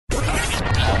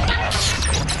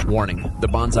Warning, the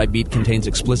Bonsai Beat contains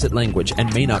explicit language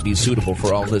and may not be suitable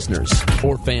for all listeners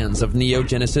or fans of Neo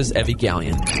Genesis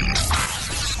Evangelion.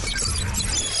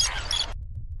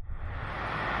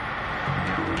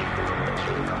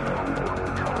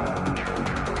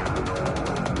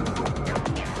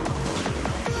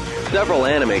 Several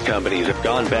anime companies have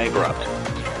gone bankrupt.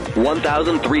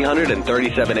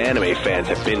 1,337 anime fans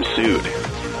have been sued.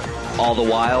 All the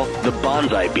while, the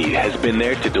Bonsai Beat has been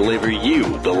there to deliver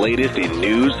you the latest in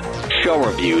news, show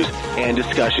reviews, and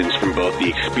discussions from both the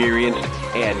experienced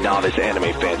and novice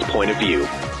anime fans' point of view.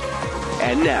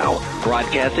 And now,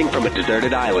 broadcasting from a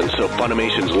deserted island so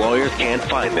Funimation's lawyers can't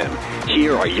find them,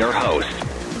 here are your hosts,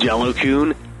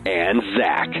 Jello-kun and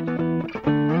Zach.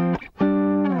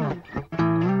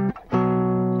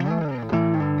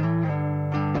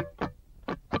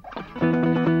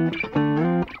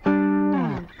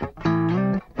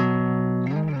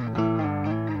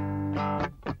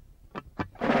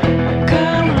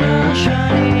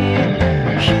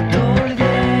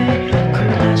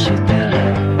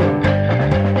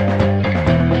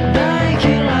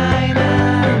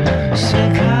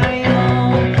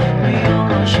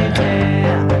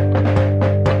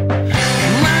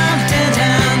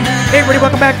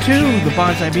 Welcome back to the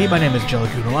Bonsai Beat. My name is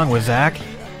Jello-kun, along with Zach.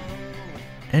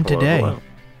 And today,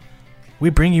 we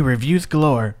bring you reviews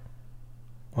galore.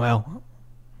 Well,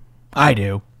 I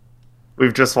do.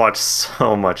 We've just watched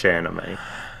so much anime. Man,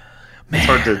 it's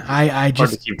hard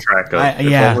to keep track of.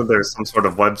 If only there's some sort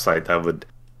of website that would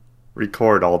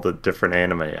record all the different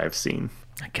anime I've seen.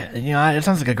 Okay, it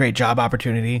sounds like a great job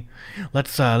opportunity.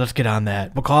 Let's get on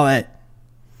that. We'll call it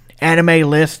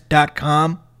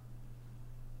animelist.com.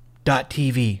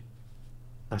 .tv.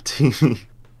 .tv.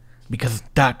 Because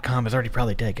 .com is already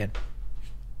probably taken.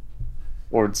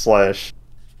 /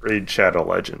 Raid Shadow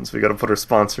Legends. We gotta put our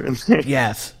sponsor in there.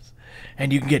 Yes.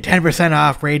 And you can get 10%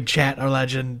 off Raid Chat or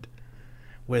Legend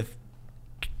with,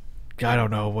 I don't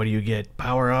know, what do you get?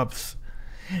 Power-ups.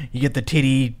 You get the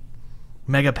titty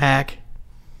mega pack.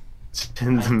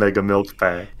 The mega milk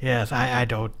pack. Yes, I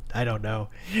don't know.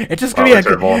 It's just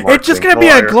gonna be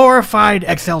a glorified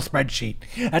Excel spreadsheet.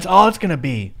 That's all it's gonna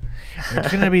be.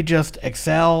 It's gonna be just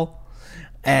Excel,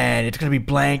 and it's gonna be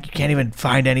blank. You can't even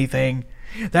find anything.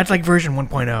 That's like version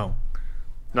 1.0.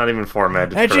 Not even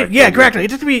formatted. Correctly.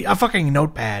 It's just gonna be a fucking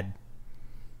notepad.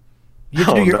 You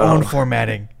have to do your own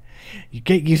formatting. You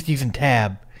get used to using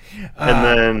tab. And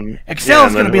then Excel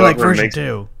is gonna be like version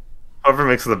 2. Whoever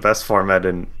makes the best format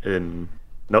in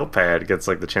Notepad gets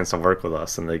like the chance to work with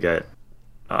us, and they get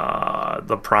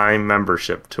the Prime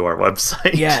membership to our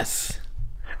website. Yes.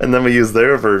 And then we use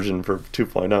their version for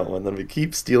 2.0, and then we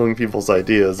keep stealing people's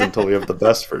ideas until we have the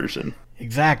best version.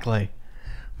 Exactly.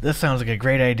 This sounds like a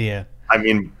great idea. I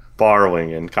mean,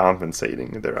 borrowing and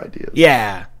compensating their ideas.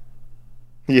 Yeah.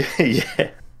 Yeah.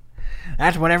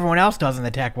 That's what everyone else does in the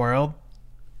tech world.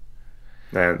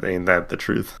 Ain't that the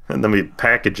truth? And then we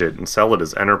package it and sell it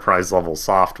as enterprise-level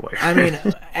software. I mean,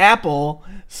 Apple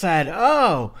said,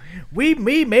 "Oh, we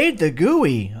made the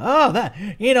GUI. Oh,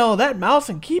 that mouse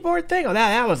and keyboard thing. Oh,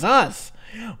 that was us.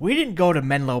 We didn't go to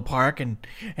Menlo Park and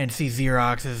see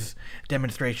Xerox's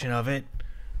demonstration of it.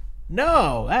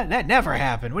 No, that never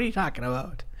happened. What are you talking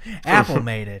about? Apple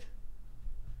made it.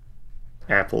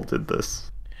 Apple did this.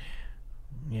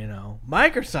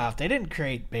 Microsoft, they didn't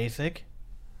create BASIC.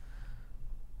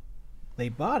 They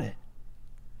bought it.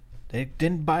 They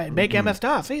didn't make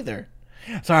MS-DOS either.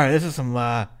 Sorry, this is some...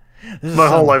 my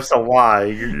whole life's a lie.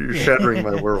 You're shattering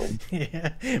my world.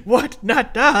 Yeah. What?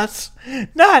 Not DOS?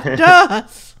 Not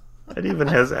DOS! It even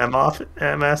has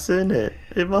MS in it.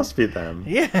 It must be them.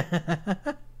 Yeah.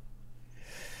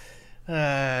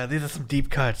 These are some deep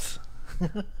cuts.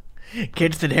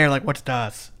 Kids didn't hear like, what's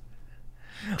DOS?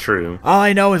 True. All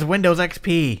I know is Windows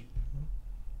XP.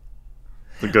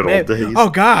 The good old days. Oh,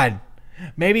 God.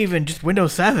 Maybe even just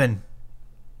Windows 7.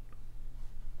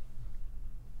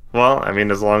 Well, I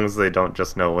mean, as long as they don't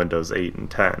just know Windows 8 and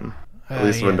 10. At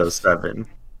least yes. Windows 7.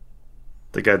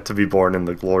 They got to be born in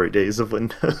the glory days of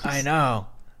Windows. I know.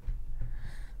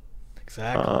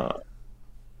 Exactly.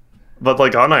 But,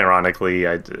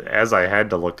 unironically, as I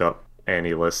had to look up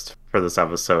AniList for this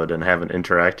episode and haven't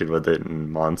interacted with it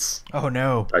in months. Oh,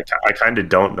 no. I kind of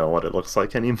don't know what it looks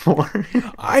like anymore.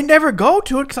 I never go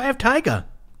to it because I have Taiga.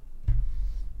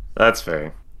 That's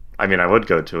fair. I mean, I would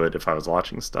go to it if I was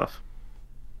watching stuff.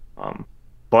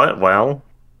 But, well,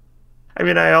 I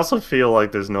mean, I also feel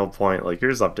like there's no point,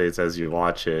 here's updates as you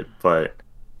watch it, but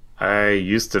I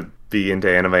used to be into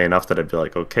anime enough that I'd be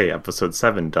like, okay, episode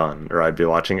 7 done, or I'd be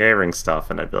watching airing stuff,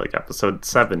 and I'd be like, episode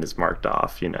 7 is marked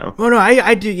off, Oh, no,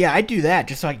 I do that,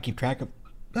 just so I can keep track of,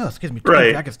 keep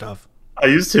track of stuff. I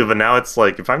used to, but now it's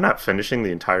like, if I'm not finishing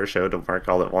the entire show to mark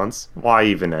all at once, why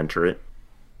even enter it?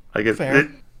 I guess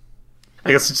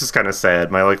it's just kind of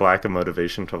sad. My lack of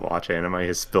motivation to watch anime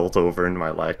has spilt over into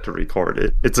my lack to record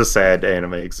it. It's a sad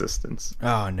anime existence.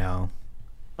 Oh, no.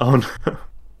 Oh, no.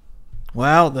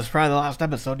 Well, this is probably the last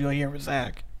episode you'll hear with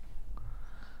Zach.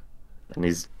 And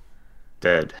he's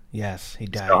dead. Yes, he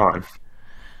died. He's gone.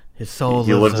 His soul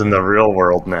He lives in the real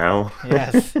world now.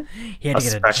 Yes. He had to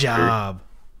get a specter. job.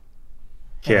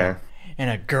 Yeah. And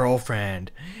a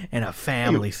girlfriend. And a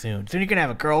family soon. Soon you can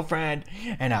have a girlfriend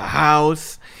and a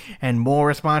house and more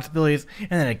responsibilities.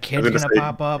 And then a kid's going to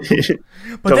pop up.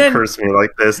 But Don't curse me like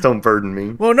this. Don't burden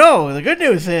me. Well, no. The good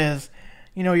news is,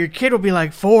 your kid will be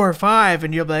like 4 or 5.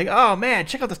 And you'll be like, oh, man,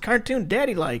 check out this cartoon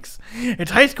Daddy likes. It's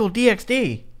High School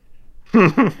DxD.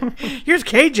 Here's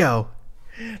Keijo.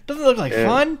 Doesn't it look like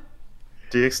fun?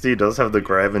 DxD does have the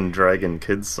Grab and Dragon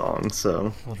Kids song,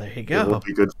 so well, there you go. It will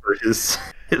be good for his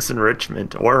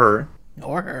enrichment, or her.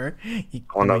 Or her.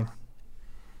 Don't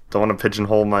want to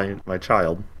pigeonhole my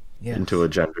child into a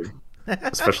gender,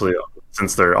 especially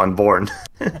since they're unborn.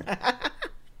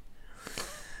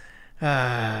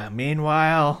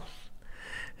 Meanwhile,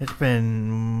 it's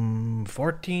been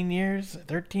 13 years,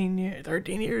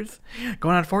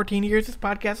 going on 14 years this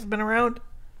podcast has been around.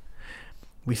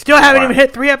 We still haven't even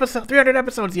hit 300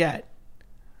 episodes yet.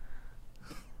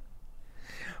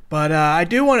 But I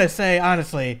do want to say,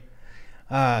 honestly,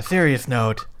 serious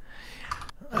note,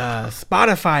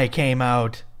 Spotify came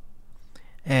out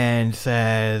and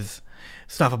says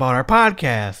stuff about our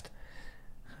podcast.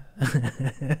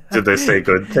 Did they say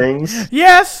good things?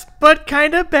 Yes, but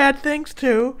kind of bad things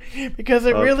too, because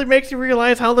it really makes you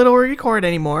realize how little we record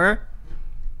anymore.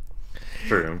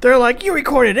 True. They're like, you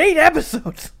recorded 8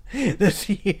 episodes this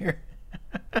year.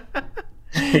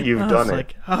 You've done it.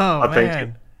 Like, oh, man. Thank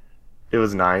you. It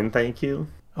was 9, thank you.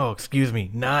 Oh, excuse me,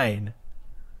 9.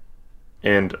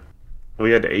 And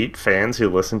we had 8 fans who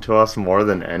listened to us more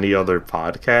than any other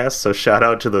podcast, so shout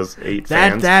out to those 8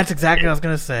 fans. That's exactly what I was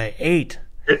going to say. 8.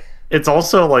 It's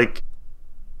also, like,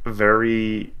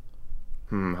 very...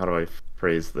 how do I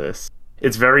phrase this?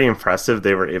 It's very impressive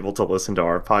they were able to listen to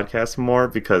our podcast more,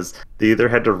 because they either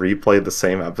had to replay the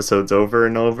same episodes over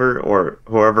and over, or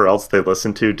whoever else they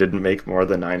listened to didn't make more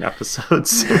than 9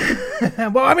 episodes.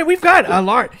 Well, I mean, we've got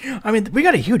we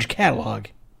got a huge catalog.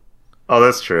 Oh,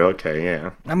 that's true. Okay,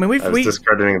 yeah. I mean, I was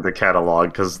discrediting the catalog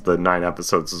because the 9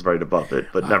 episodes is right above it,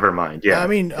 but never mind. Yeah. I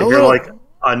mean, if you're like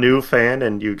a new fan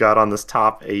and you got on this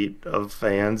top 8 of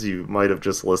fans, you might have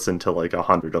just listened to like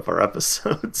 100 of our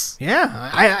episodes. Yeah,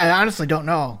 I honestly don't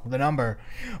know the number,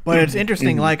 but it's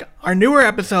interesting. Like, our newer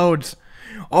episodes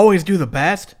always do the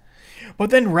best,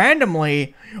 but then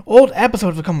randomly old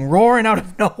episodes will come roaring out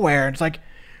of nowhere. It's like,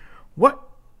 what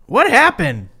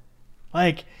happened?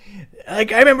 Like I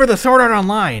remember the Sword Art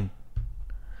Online,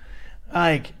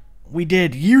 like we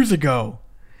did years ago.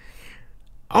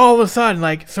 All of a sudden,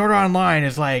 like, Sword Art Online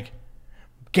is like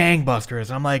gangbusters.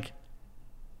 I'm like,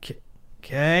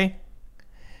 okay,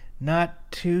 not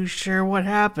too sure what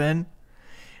happened.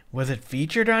 Was it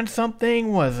featured on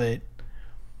something? Is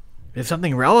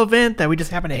something relevant that we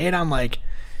just happened to hit on? Like,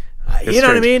 you know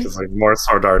what I mean? Because like more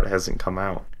Sword Art hasn't come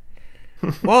out.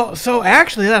 Well, so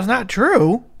actually, that's not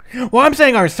true. Well, I'm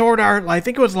saying our Sword Art, I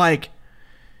think it was like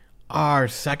our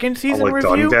second season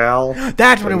review. Gungal?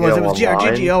 That's what it was. It was our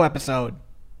Online? GGO episode.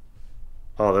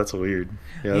 Oh, that's weird.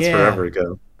 Yeah, that's forever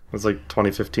ago. It was like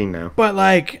 2015 now. But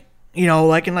like,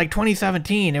 like in like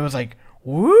 2017, it was like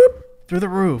whoop through the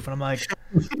roof, and I'm like,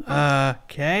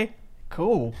 okay,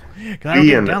 cool.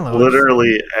 Me and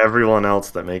literally everyone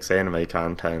else that makes anime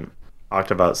content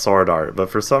talked about Sword Art, but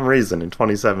for some reason in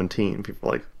 2017, people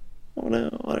were like,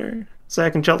 what are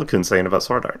Zach and Jellicun saying about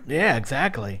Sword Art? Yeah,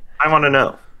 exactly. I want to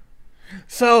know.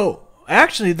 So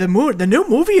actually, the new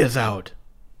movie is out.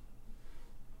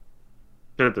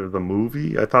 The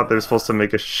movie? I thought they were supposed to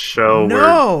make a show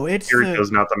where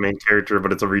Kirito's not the main character,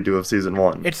 but it's a redo of season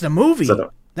 1. It's the movie.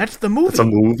 That's the movie. It's a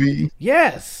movie?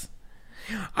 Yes.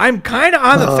 I'm kind of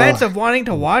on the fence of wanting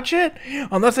to watch it,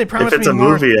 unless they promise me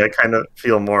more. If it's a movie, I kind of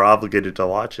feel more obligated to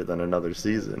watch it than another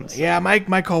season. So. Yeah,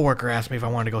 my coworker asked me if I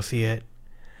wanted to go see it,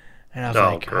 and I was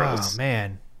like, gross. Oh,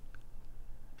 man.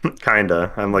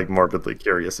 Kinda. I'm like morbidly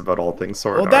curious about all things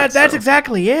Sword Art. Well, that's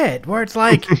exactly it, where it's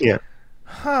like, yeah.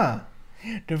 Huh.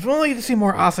 If only get to see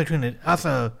more Asuna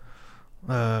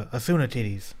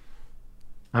titties.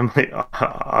 I'm like,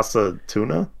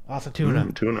 Asatuna?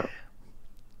 Asatuna. Tuna.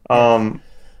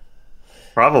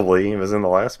 Probably. It was in the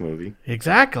last movie.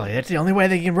 Exactly. That's the only way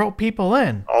they can rope people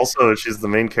in. Also, she's the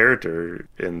main character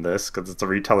in this, because it's a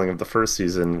retelling of the first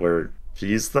season where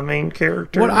she's the main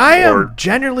character. What I am or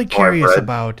generally curious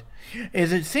about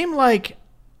is it seemed like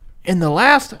in the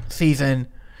last season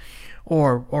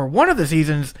or one of the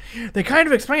seasons, they kind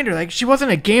of explained her like she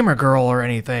wasn't a gamer girl or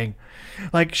anything.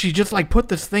 Like she just like put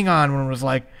this thing on and was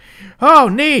like, "Oh,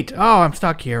 neat. Oh, I'm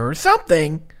stuck here," or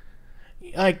something.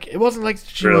 Like it wasn't like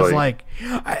she was like.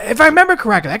 If I remember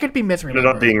correctly, I could be misremembering. Ended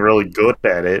up being really good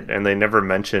at it, and they never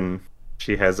mention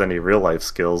she has any real life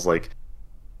skills. Like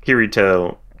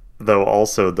Kirito, though,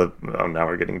 also now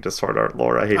we're getting to Sword Art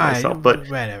lore. I hate myself, but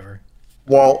whatever.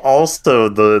 While also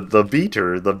the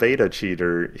beater, the beta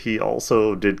cheater, he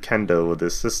also did kendo with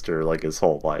his sister like his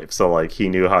whole life. So like he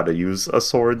knew how to use a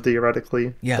sword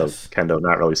theoretically. Yes. So kendo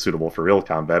not really suitable for real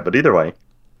combat, but either way,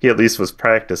 he at least was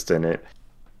practiced in it.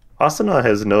 Asuna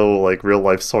has no like real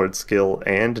life sword skill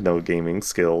and no gaming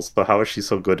skills, so how is she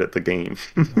so good at the game?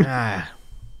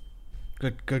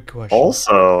 Good question.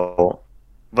 Also,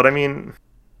 but I mean,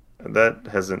 that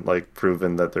hasn't like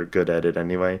proven that they're good at it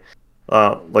anyway.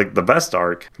 Like the best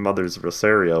arc, Mother's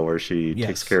Rosario, where she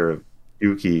takes care of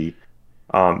Yuki.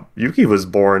 Yuki was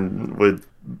born with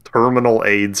terminal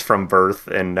AIDS from birth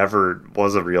and never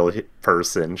was a real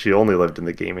person. She only lived in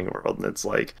the gaming world, and it's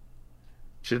like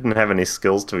she didn't have any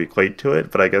skills to equate to it.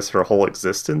 But I guess her whole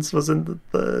existence was in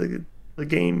the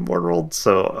game world,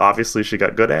 so obviously she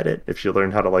got good at it if she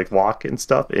learned how to like walk and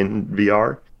stuff in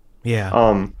VR.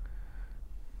 Yeah.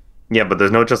 Yeah, but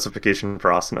there's no justification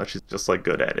for Asuna. She's just like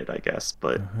good at it, I guess.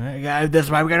 But that's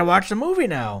why we gotta watch the movie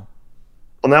now.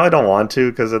 Well, now I don't want to,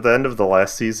 because at the end of the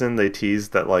last season, they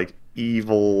teased that like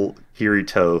evil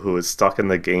Kirito, who was stuck in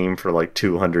the game for like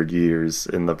 200 years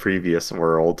in the previous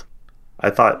world. I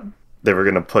thought they were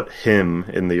gonna put him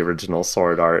in the original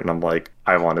Sword Art, and I'm like,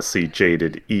 I want to see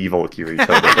jaded evil Kirito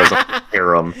that doesn't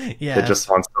harem. That just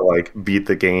wants to like beat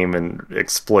the game and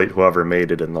exploit whoever made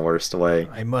it in the worst way.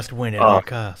 I must win at all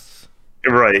costs.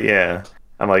 Right, yeah.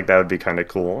 I'm like, that would be kind of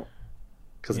cool.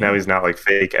 Because now he's not like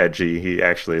fake edgy, he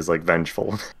actually is like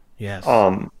vengeful. Yes.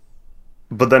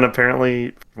 But then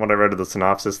apparently, when I read the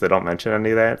synopsis, they don't mention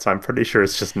any of that, so I'm pretty sure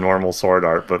it's just normal Sword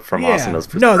Art, but from Asuna's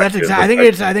perspective. No, that's exactly.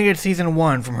 I think it's season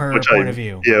 1 from her point of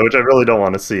view. Yeah, which I really don't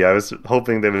want to see. I was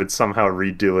hoping they would somehow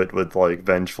redo it with like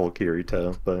vengeful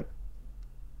Kirito, but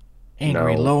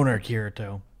angry loner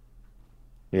Kirito.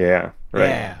 Yeah, right.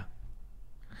 Yeah.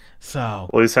 So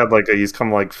well, he's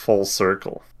come like full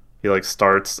circle. He like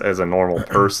starts as a normal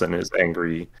person, is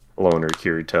angry loner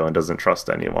Kirito and doesn't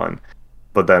trust anyone.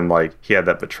 But then like he had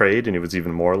that betrayed and he was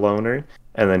even more loner.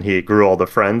 And then he grew all the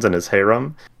friends in his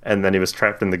harem, and then he was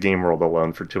trapped in the game world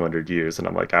alone for 200 years. And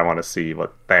I'm like, I want to see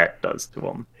what that does to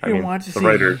him. I want to see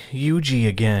Yuji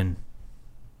again.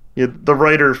 Yeah, the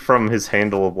writer from his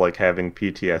handle of like having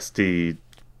PTSD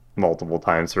multiple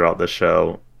times throughout the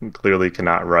show clearly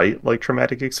cannot write like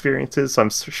traumatic experiences, so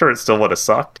I'm sure it still would have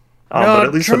sucked. No, but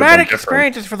at least traumatic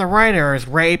experiences for the writer is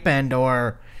rape rape.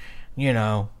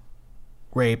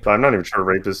 But I'm not even sure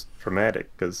rape is traumatic,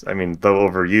 because I mean, though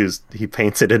overused, he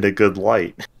paints it in a good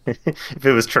light. If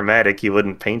it was traumatic, he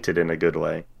wouldn't paint it in a good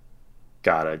way.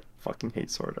 God, I fucking hate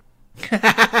Sword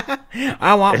Art.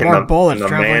 I want more bullets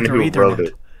traveling through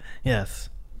Ethernet. Yes.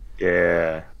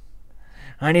 Yeah.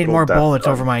 I need more bullets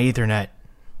over my Ethernet.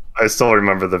 I still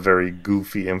remember the very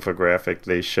goofy infographic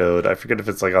they showed. I forget if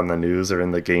it's like on the news or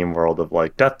in the game world of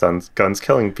like death guns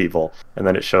killing people, and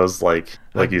then it shows like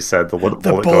you said, the bullet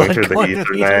going through the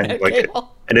Ethernet, like,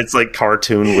 and it's like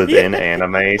cartoon within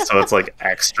anime, so it's like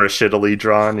extra shittily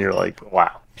drawn. You're like,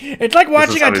 wow. It's like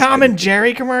watching a Tom and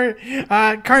Jerry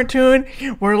cartoon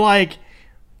where like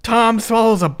Tom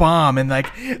swallows a bomb and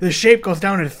like the shape goes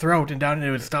down his throat and down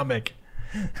into his stomach.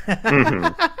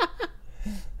 Mm-hmm.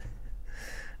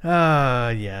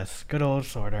 Yes, good old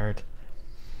Sword Art.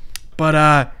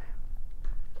 But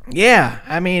yeah,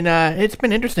 I mean, it's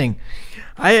been interesting.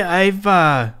 I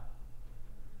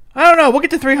don't know. We'll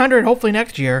get to 300 hopefully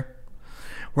next year.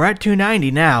 We're at 290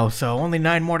 now, so only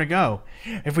 9 more to go.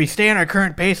 If we stay on our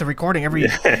current pace of recording every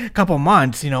couple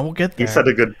months, we'll get there. You set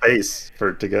a good pace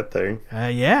to get there.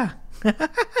 Yeah.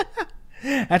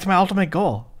 That's my ultimate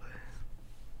goal.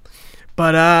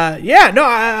 But,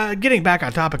 getting back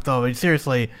on topic, though,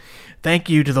 seriously, thank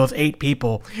you to those 8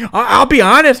 people. I'll be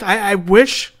honest, I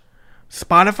wish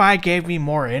Spotify gave me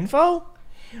more info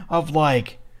of,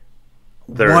 like,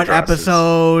 what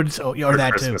episodes, or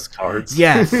that Christmas too. Cards.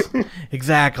 Yes,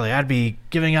 exactly. I'd be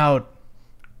giving out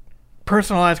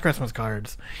personalized Christmas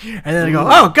cards. And then they go,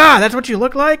 oh, God, that's what you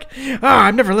look like? Oh,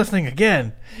 I'm never listening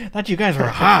again. Thought you guys were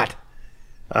hot.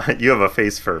 You have a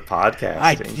face for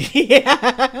podcasting.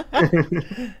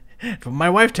 That's what my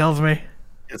wife tells me.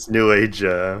 It's new age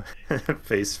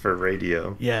face for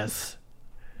radio. Yes.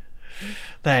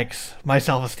 Thanks. My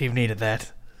self-esteem needed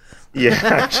that.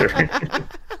 Yeah, sure.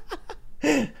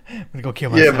 I'm gonna go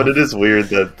kill myself. Yeah, but it is weird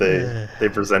that they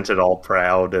present it all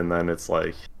proud, and then it's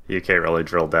like you can't really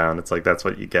drill down. It's like that's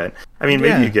what you get. I mean,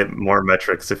 maybe you get more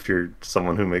metrics if you're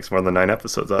someone who makes more than 9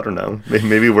 episodes. I don't know.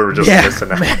 Maybe we're just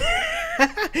missing out.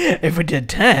 If we did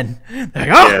 10, they're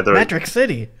like, Metric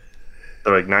City.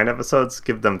 They're like 9 episodes.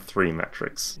 Give them 3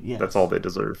 metrics. Yes. That's all they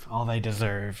deserve. All they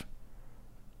deserve.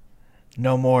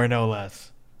 No more, no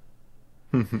less.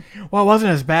 Well, it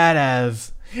wasn't as bad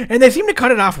as... And they seem to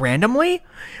cut it off randomly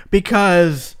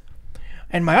because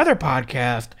in my other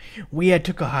podcast, we had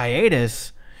took a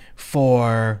hiatus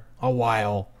for a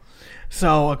while.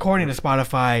 So, according to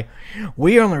Spotify,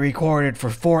 we only recorded for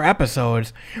 4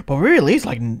 episodes, but we released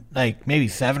like maybe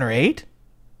 7 or 8.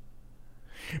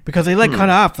 Because they cut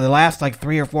off the last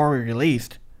 3 or 4 we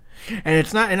released. And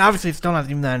it's not, and obviously it's still not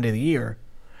even the end of the year.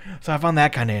 So I found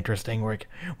that kind of interesting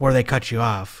where they cut you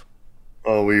off.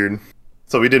 Oh, weird.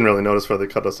 So we didn't really notice where they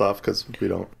cut us off because we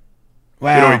don't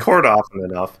record often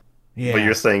enough. Yeah. But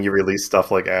you're saying you release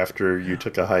stuff after you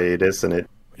took a hiatus and it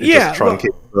just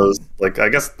truncates those. I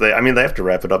guess they have to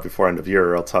wrap it up before end of year,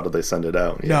 or else how do they send it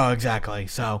out? Yeah. No, exactly.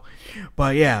 So,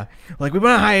 but yeah, we went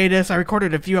on hiatus. I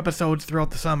recorded a few episodes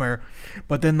throughout the summer,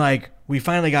 but then we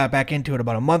finally got back into it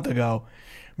about a month ago,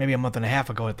 maybe a month and a half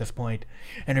ago at this point,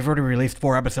 and we've already released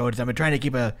 4 episodes. I've been trying to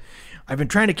keep a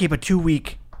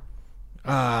 2-week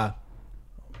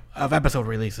of episode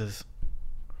releases.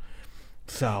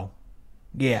 So,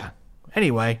 yeah.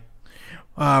 Anyway,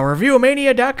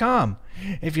 reviewmania.com.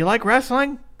 If you like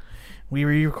wrestling, we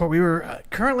were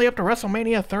currently up to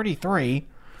WrestleMania 33.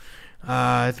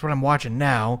 That's what I'm watching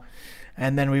now.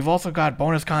 And then we've also got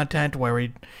bonus content where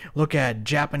we look at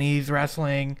Japanese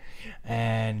wrestling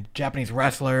and Japanese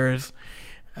wrestlers.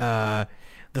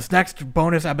 This next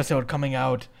bonus episode coming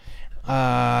out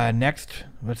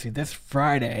this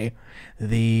Friday,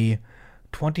 the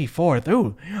 24th.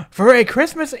 Ooh, for a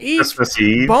Christmas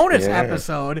Eve bonus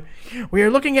episode, we are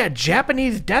looking at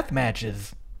Japanese death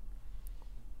matches.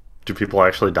 Do people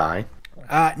actually die?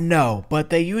 No, but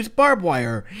they use barbed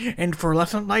wire and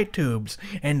fluorescent light tubes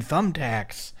and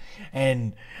thumbtacks.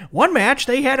 And one match,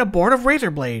 they had a board of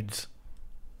razor blades.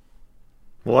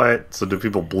 What? So do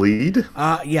people bleed?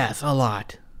 Yes, a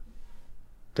lot.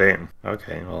 Damn.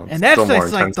 Okay. Well, and that's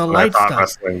just the light stuff.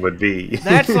 Wrestling would be.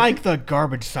 That's the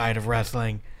garbage side of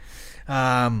wrestling.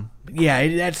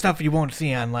 That's stuff you won't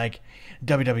see on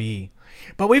WWE.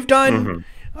 But we've done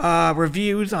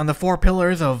reviews on the 4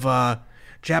 pillars of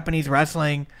Japanese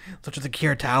wrestling, such as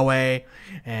Akira Taue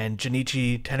and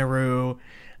Junichi Tenaru,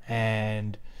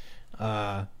 and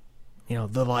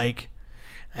the like.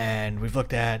 And we've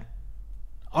looked at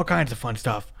all kinds of fun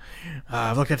stuff.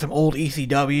 I've looked at some old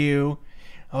ECW.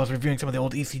 I was reviewing some of the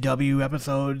old ECW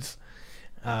episodes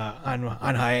on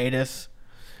hiatus,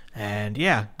 and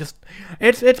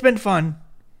it's been fun,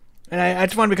 and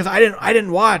it's fun because I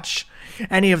didn't watch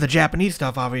any of the Japanese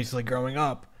stuff obviously growing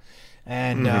up,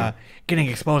 and getting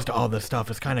exposed to all this stuff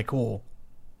is kind of cool.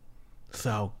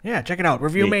 So yeah, check it out,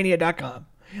 reviewmania.com.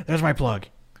 There's my plug.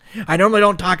 I normally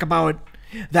don't talk about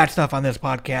that stuff on this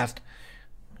podcast,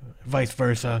 vice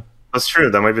versa. That's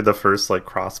true. That might be the first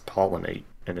cross-pollinate,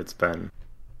 and it's been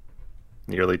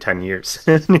nearly 10 years,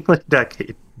 nearly a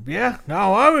decade. Yeah,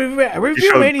 no,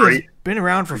 Review Mania's been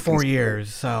around for 4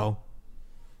 years, so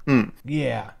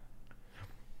yeah.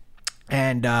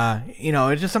 And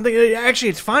it's just something. Actually,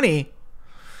 it's funny.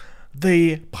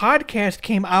 The podcast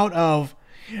came out of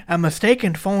a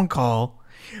mistaken phone call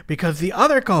because the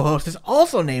other co-host is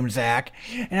also named Zach,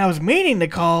 and I was meaning to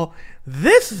call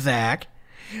this Zach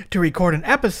to record an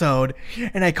episode,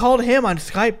 and I called him on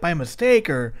Skype by mistake,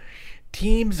 or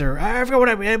Teams, or I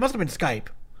forgot it must have been Skype.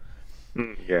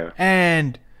 Yeah.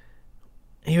 And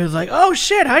he was like, "Oh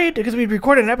shit, how you?" Because we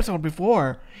recorded an episode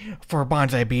before for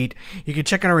Bonsai Beat. You can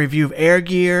check out a review of Air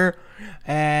Gear,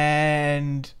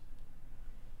 and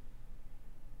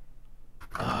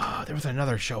there was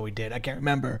another show we did. I can't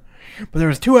remember, but there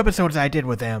was 2 episodes I did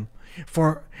with him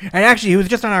and actually he was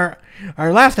just on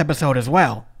our last episode as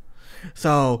well.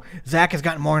 So Zach has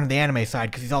gotten more into the anime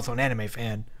side because he's also an anime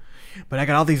fan. But I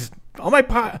got all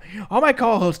my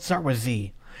co-hosts start with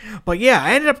Z. But yeah,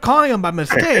 I ended up calling him by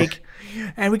mistake,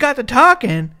 and we got to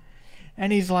talking,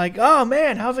 and he's like, "Oh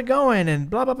man, how's it going?" and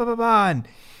blah blah blah blah blah. And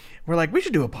we're like, we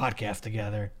should do a podcast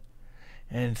together,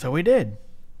 and so we did.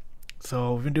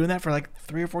 So we've been doing that for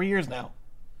 3 or 4 years now.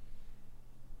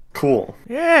 Cool.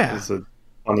 Yeah. It's a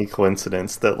funny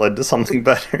coincidence that led to something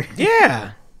better.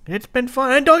 Yeah, it's been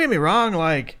fun. And don't get me wrong,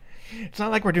 it's not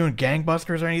like we're doing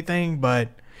gangbusters or anything, but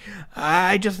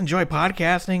I just enjoy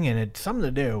podcasting, and it's something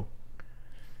to do.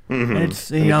 Mm-hmm. It's,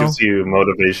 and it gives you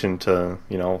motivation to,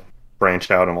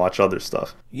 branch out and watch other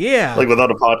stuff. Yeah. Like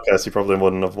without a podcast, you probably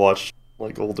wouldn't have watched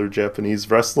like older Japanese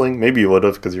wrestling. Maybe you would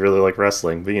have because you really like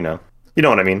wrestling, but you know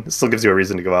what I mean. It still gives you a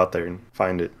reason to go out there and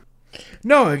find it.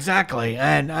 No, exactly.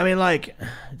 And I mean, like,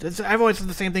 I've always said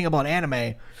the same thing about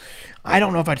anime. I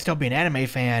don't know if I'd still be an anime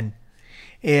fan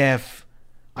if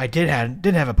I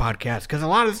didn't have a podcast, because a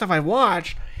lot of the stuff I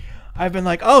watched, I've been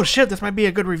like, oh shit, this might be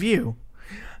a good review,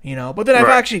 But then I've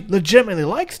actually legitimately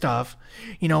liked stuff,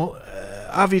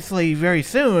 Obviously, very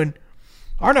soon,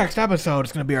 our next episode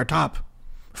is going to be our top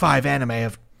 5 anime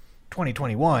of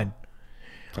 2021.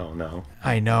 Oh no!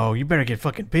 I know, you better get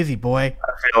fucking busy, boy.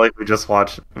 I feel like we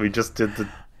just did the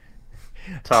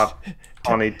top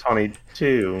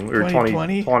 2022 or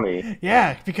 2020.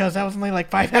 Yeah, because that was only like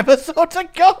 5 episodes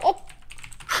ago.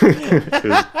 It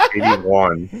was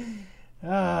 81.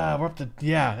 We're up to,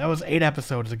 that was 8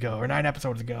 episodes ago, or 9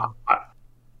 episodes ago.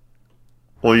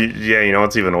 Well, yeah,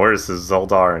 what's even worse is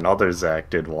Zeldar and other Zach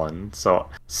did one. So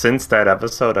since that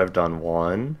episode, I've done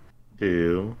 1,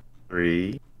 2,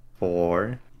 3,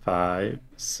 4, 5,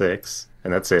 6,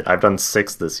 and that's it. I've done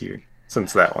 6 this year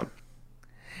since that one.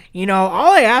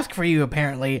 All I ask for you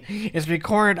apparently is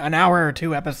record an hour or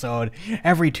 2 episode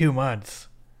every 2 months.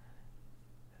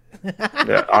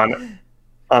 Yeah,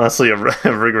 honestly, a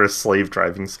rigorous slave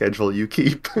driving schedule you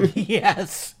keep.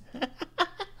 Yes.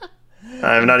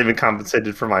 I'm not even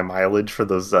compensated for my mileage for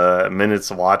those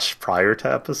minutes watched prior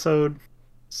to episode.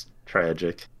 It's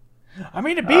tragic. I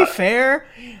mean, to be fair,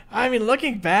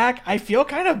 looking back, I feel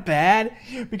kind of bad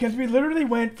because we literally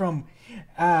went from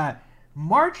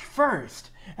March 1st,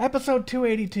 episode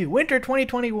 282, winter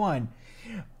 2021.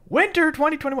 Winter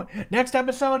 2021. Next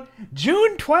episode,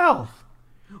 June 12th.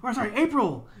 Or sorry,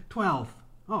 April 12th.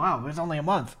 Oh, wow, it was only a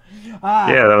month.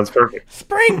 Yeah, that was perfect.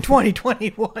 Spring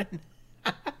 2021.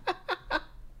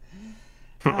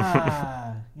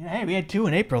 Hey, we had 2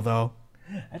 in April, though.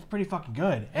 That's pretty fucking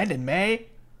good. And in May.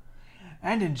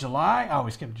 And in July. Oh,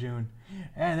 we skipped June.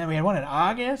 And then we had 1 in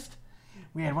August.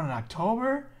 We had 1 in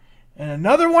October. And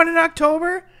another 1 in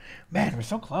October. Man, we're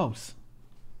so close.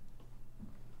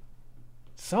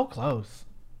 So close.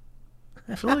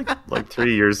 I feel like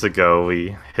 3 years ago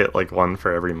we hit like 1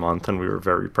 for every month and we were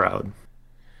very proud.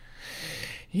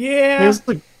 Yeah. It was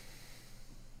like,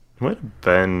 might have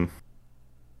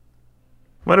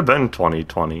been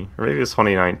 2020 or maybe it was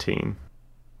 2019.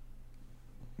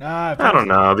 I don't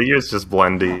know. The years just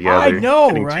blend together. I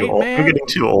know, right, man? I'm getting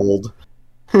too old.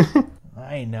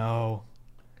 I know.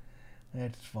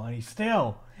 It's funny.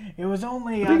 Still, it was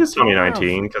only. I think it's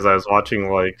 2019 because I was watching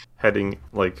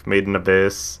Made in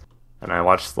Abyss, and I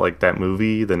watched like that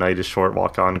movie, The Night Is Short,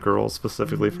 Walk On Girl,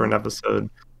 specifically for an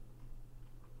episode.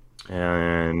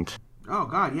 And oh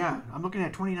god, yeah, I'm looking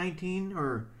at 2019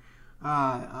 or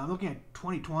I'm looking at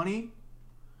 2020.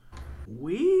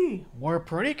 We were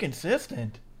pretty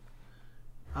consistent.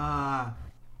 Because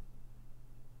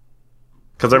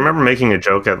I remember making a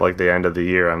joke at like the end of the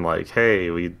year. I'm like, hey,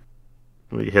 we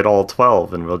hit all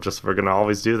 12 and we're gonna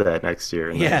always do that next year.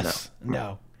 And yes.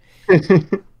 No.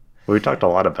 We talked a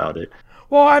lot about it.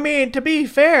 Well, to be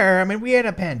fair, we had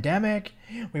a pandemic.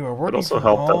 We were working. It also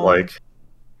helped that like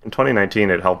in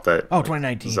 2019 it helped that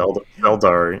 2019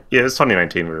 Zeldar. Yeah, it's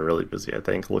 2019. We were really busy, I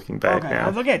think, looking back now. I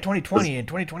was looking at 2020 and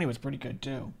 2020 was pretty good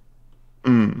too.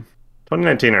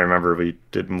 2019 I remember we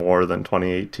did more than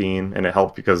 2018, and it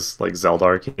helped because like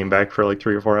Zeldar came back for like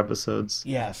 3 or 4 episodes.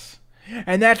 Yes.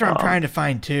 And that's what I'm trying to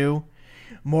find too.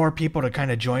 More people to kind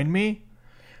of join me.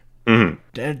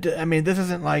 This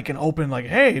isn't like an open like,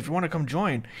 hey, if you want to come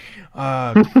join.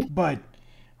 But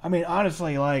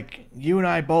honestly, like you and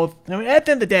I both. At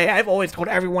the end of the day, I've always told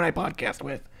everyone I podcast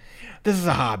with, this is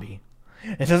a hobby.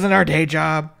 This isn't our day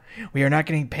job. We are not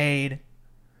getting paid.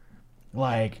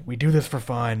 Like we do this for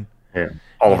fun. Yeah,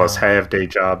 all of us have day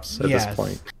jobs at this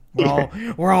point.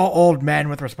 We're all old men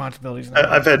with responsibilities.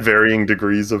 I've had varying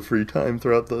degrees of free time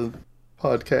throughout the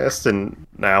podcast, and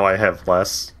now I have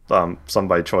less. Some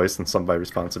by choice and some by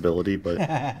responsibility, but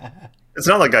it's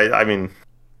not like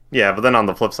yeah. But then on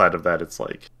the flip side of that, it's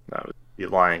like I would be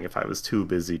lying if I was too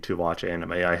busy to watch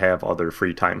anime. I have other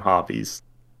free time hobbies.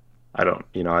 I don't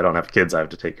have kids I have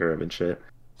to take care of and shit.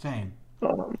 Same.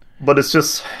 But it's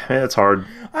just, it's hard.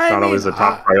 Not always a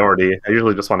top priority. I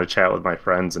usually just want to chat with my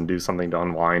friends and do something to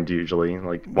unwind, usually.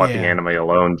 Like, watching anime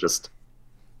alone just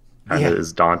kind of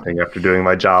is daunting after doing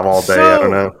my job all day. I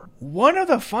don't know. One of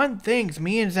the fun things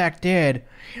me and Zach did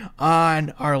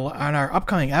on our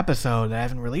upcoming episode that I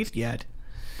haven't released yet,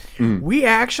 we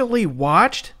actually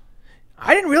watched...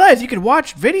 I didn't realize you could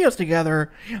watch videos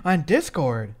together on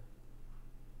Discord.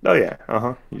 Oh, yeah.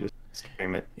 Uh-huh.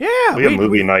 stream it. Yeah, we have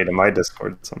movie night in my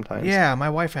Discord sometimes. Yeah, my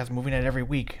wife has movie night every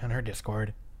week on her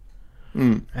Discord.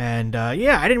 Mm. And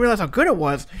yeah, I didn't realize how good it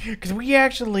was because we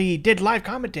actually did live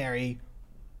commentary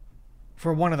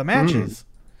for one of the matches.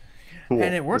 Cool.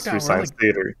 And it worked Mystery out Science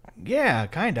Theater. Yeah,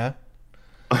 kinda.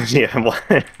 Yeah,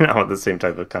 well, not the same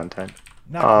type of content.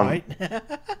 Not quite.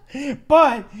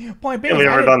 But point being, Yeah, we've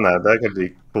never done that. That could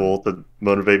be cool to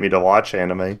motivate me to watch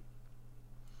anime.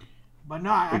 But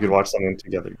no, We could watch something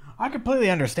together. I completely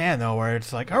understand though, where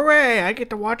it's like, hooray, I get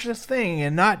to watch this thing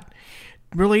and not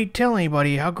really tell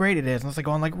anybody how great it is unless I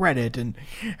go on like Reddit and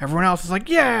everyone else is like,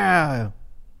 yeah.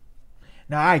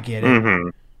 No, I get it. Mm-hmm.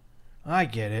 I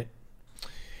get it.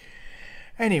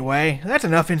 Anyway, that's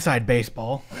enough inside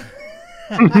baseball.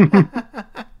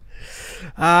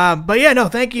 But yeah, no,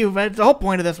 thank you. The whole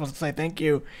point of this was to say thank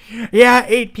you. Yeah,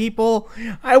 8 people.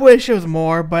 I wish it was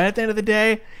more, but at the end of the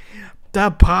day, the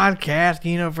podcast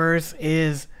universe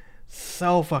is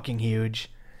so fucking huge.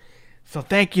 So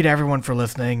thank you to everyone for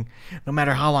listening, no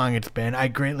matter how long it's been. I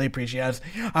greatly appreciate it.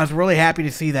 I was really happy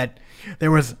to see that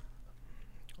there was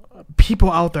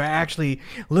people out there actually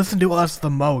listen to us the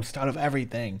most out of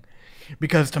everything.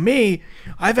 Because to me,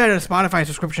 I've had a Spotify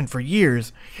subscription for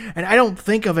years, and I don't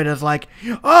think of it as like,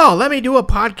 oh, let me do a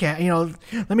podcast,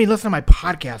 let me listen to my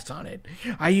podcasts on it.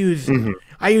 I use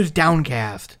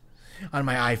Downcast on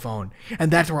my iPhone,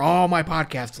 and that's where all my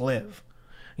podcasts live.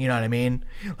 You know what I mean?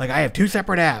 Like, I have 2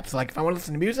 separate apps. Like, if I want to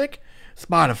listen to music,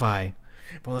 Spotify.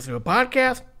 If I want to listen to a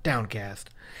podcast,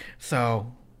 Downcast.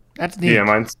 So, that's neat. Yeah,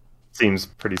 mine seems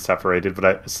pretty separated,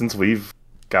 but since we've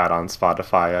got on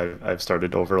Spotify, I've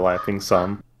started overlapping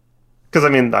some. Because, I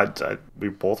mean, we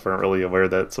both weren't really aware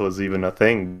that it was even a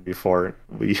thing before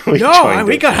we joined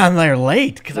we got on there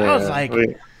late, because I was like...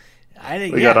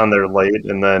 We got on there late,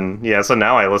 and then, so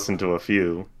now I listen to a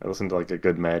few. I listen to, like, a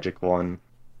Good Magic one.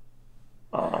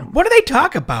 What do they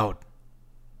talk about?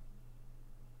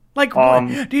 Like,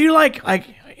 do you like,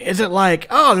 is it like,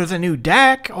 oh, there's a new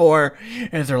deck, or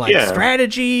is there like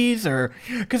strategies, or,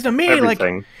 because to me,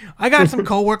 everything. Like, I got some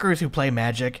coworkers who play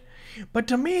Magic, but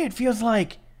to me it feels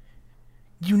like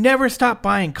you never stop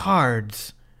buying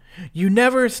cards. You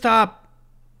never stop,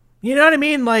 you know what I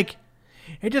mean? Like,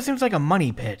 it just seems like a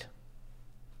money pit.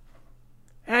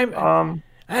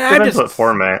 Depends what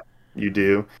format you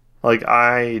do. Like,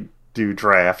 I do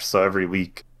drafts, so every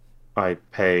week I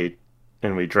pay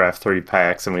and we draft 3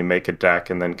 packs and we make a deck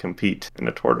and then compete in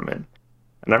a tournament.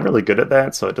 And I'm really good at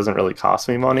that, so it doesn't really cost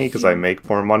me money because I make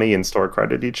more money in store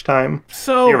credit each time.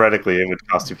 So theoretically, it would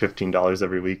cost you $15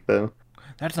 every week, though.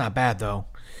 That's not bad, though.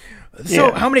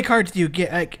 So how many cards do you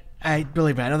get? Like, I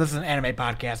believe me, I know this is an anime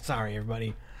podcast. Sorry,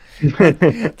 everybody.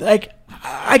 Like,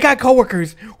 I got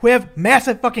coworkers who have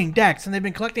massive fucking decks, and they've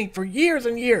been collecting for years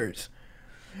and years.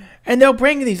 And they'll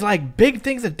bring these, like, big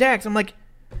things of decks. I'm like,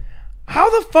 how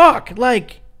the fuck?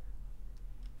 Like,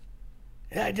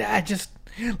 I just,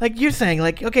 like you're saying,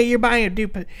 like, okay, you're buying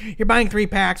 3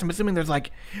 packs. I'm assuming there's,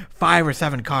 like, 5 or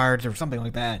 7 cards or something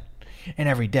like that in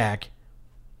every deck.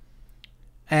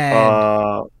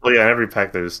 And in every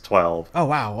pack there's 12. Oh,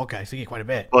 wow. Okay, so you get quite a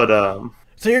bit. But,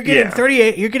 so you're getting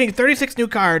 38, you're getting 36 new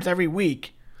cards every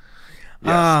week.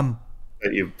 Yes.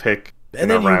 That you pick in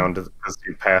a round as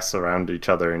you pass around each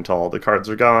other until all the cards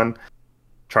are gone,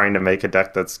 trying to make a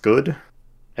deck that's good,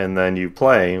 and then you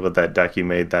play with that deck you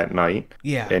made that night.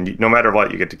 Yeah. And no matter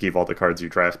what, you get to keep all the cards you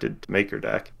drafted to make your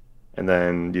deck. And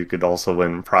then you could also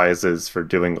win prizes for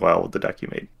doing well with the deck you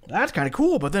made. That's kind of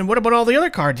cool, but then what about all the other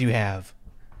cards you have?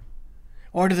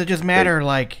 Or does it just matter,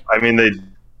 I mean,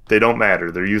 they don't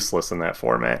matter. They're useless in that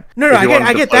format. No,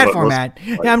 I get that format.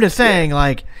 I'm just saying,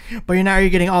 but you're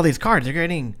getting all these cards. You're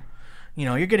getting,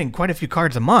 you're getting quite a few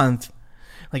cards a month.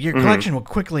 Like, your collection will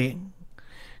quickly...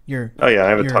 I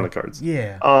have a ton of cards.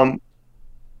 Yeah.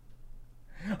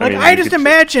 I just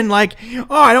imagine,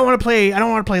 I don't want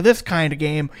to play this kind of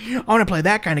game. I want to play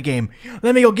that kind of game.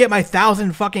 Let me go get my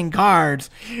 1,000 fucking cards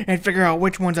and figure out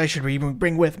which ones I should even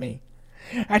bring with me.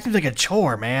 That seems like a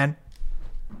chore, man.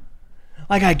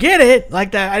 Like, I get it.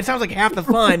 Like, that, it sounds like half the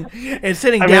fun is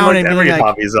sitting down and being every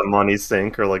hobby's a money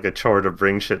sink or like a chore to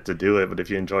bring shit to do it. But if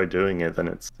you enjoy doing it, then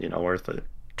it's worth it.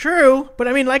 True, but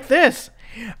I mean, like this,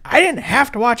 I didn't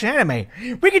have to watch anime.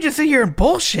 We could just sit here and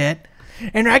bullshit,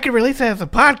 and I could release it as a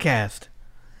podcast.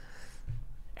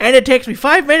 And it takes me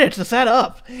 5 minutes to set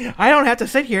up. I don't have to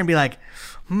sit here and be like,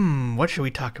 what should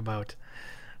we talk about?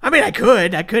 I mean, I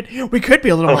could. We could be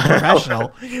a little more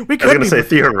professional. We could. I was going to say,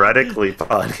 theoretically,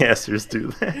 podcasters do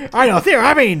that. I know.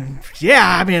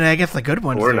 I guess the good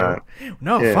ones We're do. not.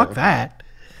 No, fuck that.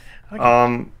 I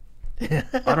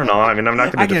don't know. I mean, I'm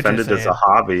not going to defend it as a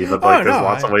hobby, but there's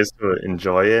lots of ways to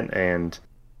enjoy it, and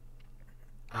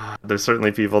there's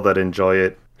certainly people that enjoy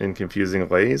it in confusing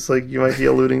ways, like you might be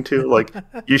alluding to. Like,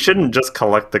 you shouldn't just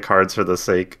collect the cards for the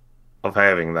sake of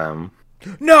having them.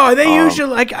 No, they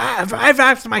usually, like, I've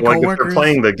asked my coworkers. Like, if they're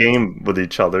playing the game with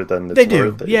each other, then it's they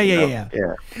do. worth it.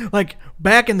 Yeah. Like,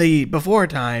 back in the before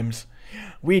times,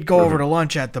 we'd go over to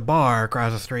lunch at the bar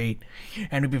across the street,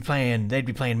 and they'd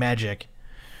be playing Magic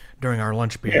during our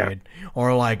lunch period.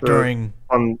 Or, like, during...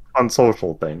 On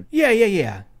social thing.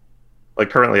 Yeah. Like,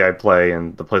 currently I play,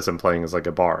 and the place I'm playing is like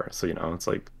a bar, so, it's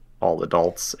like all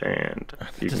adults, and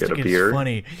you can get a beer. It's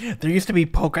funny. There used to be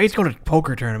poker. I used to go to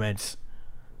poker tournaments.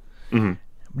 Mm-hmm.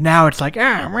 Now it's like,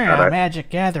 Magic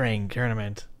Gathering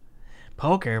tournament.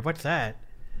 Poker, what's that?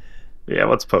 Yeah,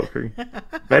 what's poker?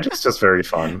 Magic's just very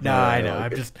fun. No, I know.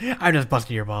 I'm just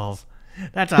busting your balls.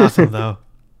 That's awesome, though.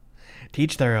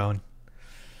 Teach their own.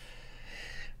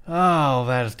 Oh,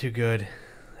 that is too good.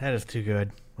 That is too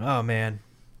good. Oh, man.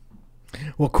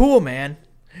 Well, cool, man.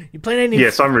 You playing any...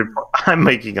 Yeah, so I'm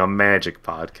making a Magic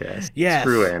podcast. Yes.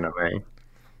 Screw anime.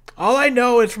 All I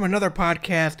know is from another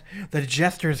podcast, The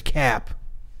Jester's Cap.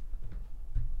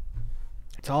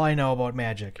 That's all I know about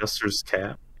Magic. Jester's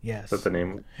Cap? Yes. Is that the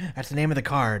name? That's the name of the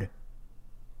card.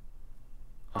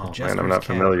 Oh, man, I'm not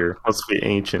familiar. Must be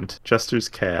ancient. Jester's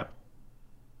Cap.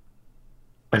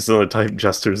 I still type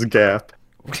Jester's Gap.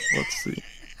 Let's see.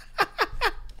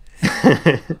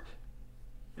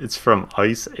 It's from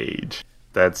Ice Age.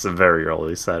 That's a very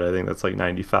early set. I think that's like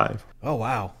 95. Oh,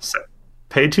 wow.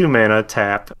 Pay 2 mana,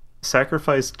 tap.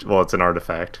 Sacrifice... Well, it's an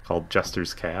artifact called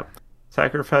Jester's Cap.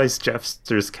 Sacrifice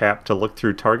Jester's Cap to look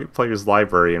through target player's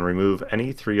library and remove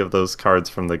any 3 of those cards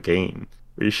from the game.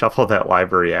 Reshuffle that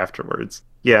library afterwards.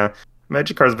 Yeah,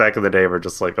 Magic cards back in the day were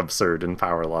just like absurd in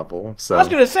power level. So I was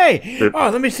gonna say,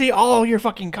 let me see all your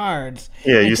fucking cards.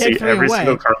 Yeah, you see every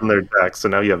single card in their deck, so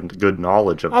now you have good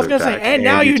knowledge of their deck. I was gonna say, and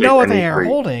now you know what they are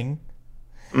holding.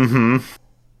 Mm-hmm.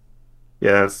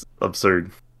 Yeah, it's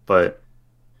absurd, but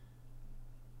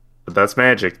that's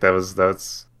Magic.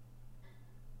 That's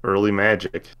early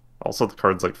Magic. Also, the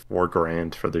card's like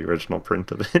 $4,000 for the original print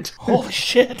of it. Holy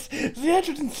shit! That's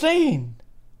insane.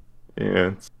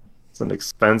 Yeah, it's an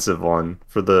expensive one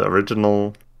for the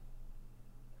original.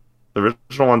 The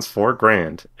original one's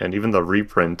 $4,000, and even the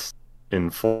reprint in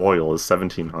foil is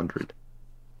 $1,700.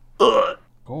 Ugh.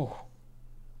 Oh,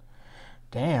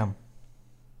 damn.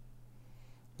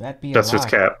 That'd be Jester's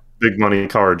Cap, big money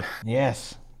card.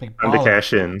 Yes, big. Time to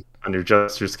cash in on your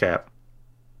Jester's Cap.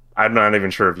 I'm not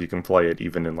even sure if you can play it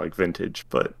even in like vintage,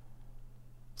 but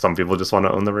some people just want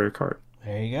to own the rare card.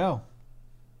 There you go.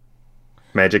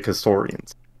 Magic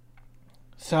historians.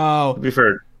 So, to be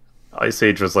fair, Ice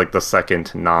Age was like the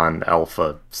second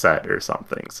non-alpha set or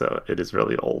something, so it is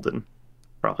really old and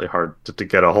probably hard to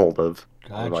get a hold of.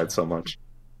 Gotcha. Provide so much.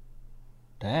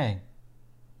 Dang.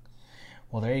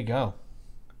 Well, there you go.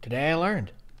 Today I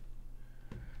learned.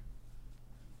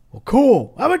 Well,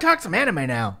 cool. I'm gonna talk some anime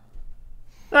now.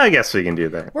 I guess we can do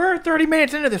that. We're 30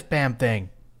 minutes into this damn thing.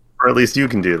 Or at least you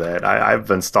can do that. I've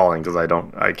been stalling because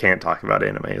I can't talk about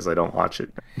anime as I don't watch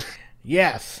it.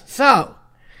 Yes. So,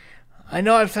 I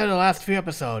know I've said in the last few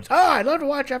episodes, I'd love to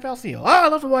watch FLCL. I'd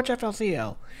love to watch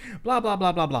FLCL. Blah, blah,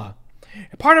 blah, blah, blah.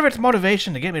 And part of it's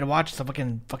motivation to get me to watch some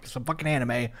fucking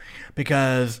anime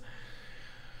because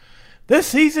this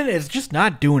season is just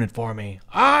not doing it for me.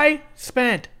 I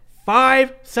spent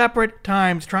 5 separate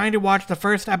times trying to watch the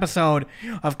first episode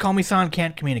of Komi-san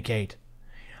Can't Communicate.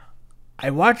 I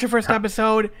watched the first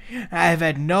episode, and I've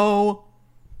had no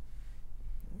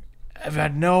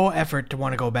effort to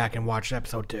want to go back and watch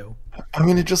episode 2. I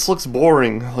mean, it just looks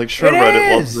boring. Like, sure,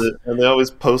 Reddit loves it, and they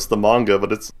always post the manga,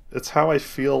 but it's how I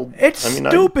feel. It's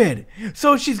stupid.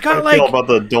 So she's got I feel about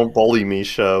the Don't Bully Me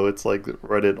show. It's like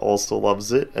Reddit also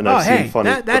loves it, and I've seen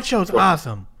funny. That show's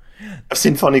awesome. I've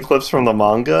seen funny clips from the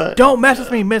manga. Don't mess with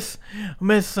me, Miss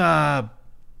Nagatoro.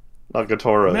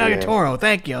 Nagatoro,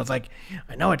 thank you. I was like,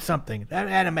 I know it's something. That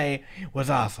anime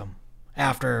was awesome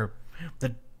after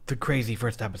the crazy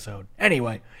first episode.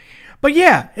 Anyway, but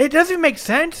yeah, it doesn't make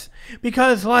sense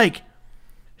because, like,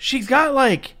 she's got,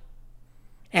 like,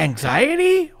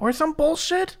 anxiety or some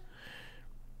bullshit.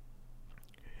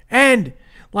 And,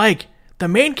 like, the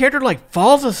main character, like,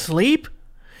 falls asleep.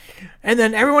 And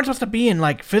then everyone's supposed to be in,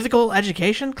 like, physical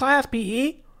education class,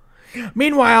 PE.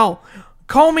 Meanwhile,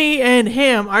 Komi and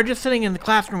him are just sitting in the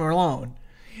classroom alone.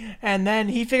 And then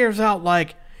he figures out,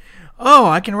 like, oh,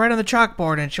 I can write on the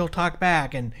chalkboard and she'll talk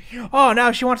back. And, oh,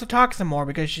 now she wants to talk some more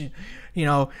because she,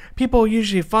 people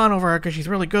usually fawn over her because she's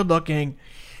really good looking.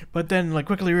 But then, like,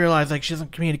 quickly realize, like, she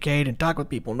doesn't communicate and talk with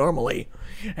people normally.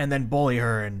 And then bully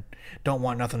her and don't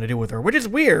want nothing to do with her, which is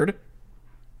weird.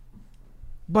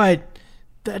 But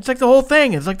it's like the whole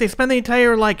thing. It's like they spend the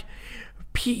entire like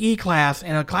PE class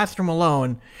in a classroom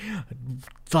alone,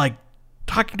 like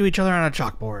talking to each other on a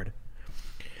chalkboard,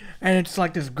 and it's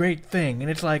like this great thing. And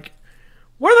it's like,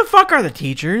 where the fuck are the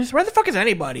teachers? Where the fuck is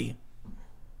anybody?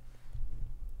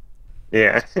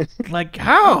 Yeah. Like,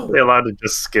 how? They're allowed to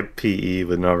just skip PE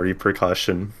with no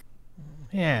repercussion.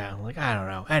 Yeah, like, I don't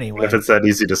know. Anyway. If it's that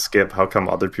easy to skip, how come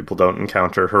other people don't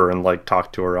encounter her and, like,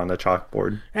 talk to her on a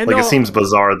chalkboard? And like, it seems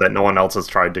bizarre that no one else has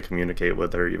tried to communicate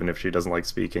with her, even if she doesn't like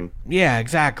speaking. Yeah,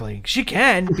 exactly. She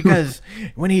can, because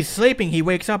when he's sleeping, he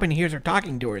wakes up and he hears her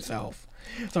talking to herself.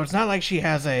 So it's not like she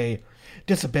has a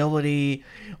disability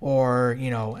or,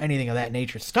 you know, anything of that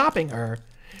nature stopping her.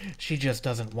 She just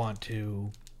doesn't want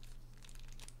to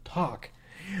talk.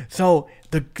 So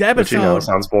the episode, which, you know,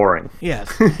 sounds boring. Yes,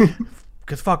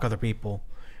 because fuck other people.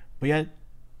 But yet,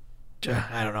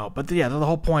 I don't know. But yeah, the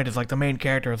whole point is like the main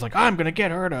character is like, I'm gonna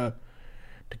get her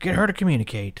to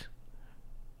communicate.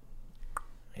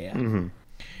 Yeah, and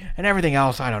everything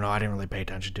else, I don't know. I didn't really pay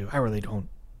attention to. I really don't.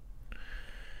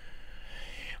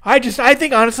 I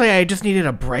think honestly, I just needed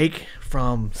a break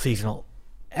from seasonal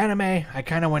anime. I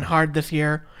kind of went hard this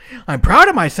year. I'm proud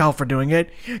of myself for doing it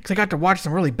because I got to watch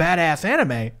some really badass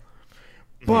anime.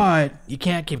 But you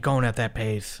can't keep going at that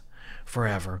pace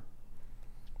forever.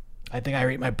 I think I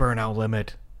reached my burnout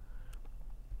limit.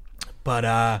 But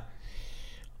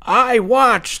I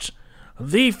watched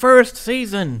the first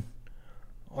season,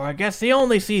 or I guess the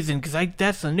only season, because I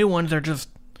guess the new ones are just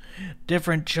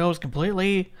different shows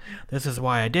completely. This is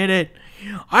why I did it.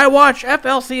 I watched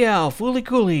FLCL, Fooly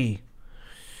Cooly.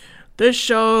 This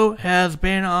show has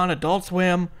been on Adult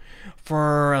Swim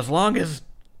for as long as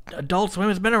Adult Swim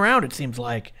has been around, it seems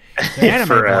like. The anime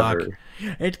block.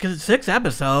 It's because it's 6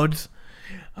 episodes.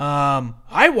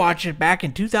 I watched it back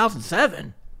in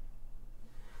 2007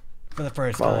 for the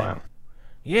first time. Wow.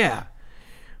 Yeah.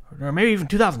 Or maybe even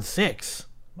 2006.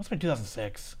 Must have been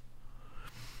 2006.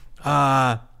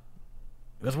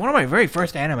 It was one of my very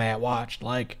first anime I watched,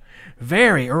 like,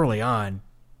 very early on.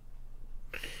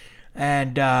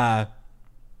 And,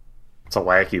 it's a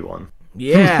wacky one.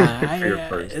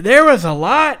 Yeah. There was a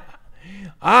lot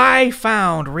I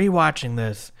found rewatching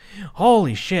this.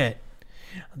 Holy shit.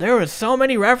 There was so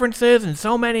many references and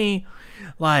so many,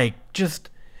 like,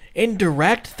 just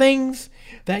indirect things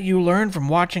that you learn from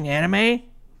watching anime.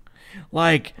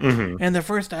 Like, in the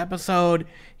first episode,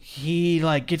 he,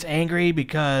 like, gets angry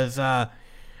because,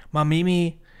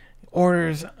 Mamimi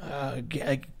orders,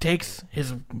 takes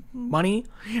his money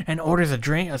and orders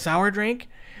a sour drink,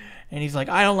 and he's like,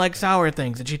 I don't like sour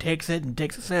things, and she takes it and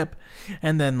takes a sip,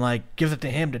 and then like gives it to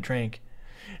him to drink.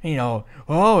 And, you know,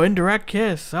 oh, indirect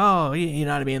kiss, oh, you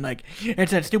know what I mean? Like,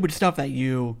 it's that stupid stuff that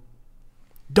you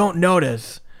don't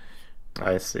notice.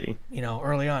 I see. You know,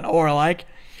 early on, or like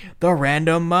the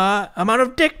random amount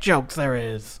of dick jokes there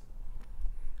is,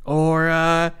 or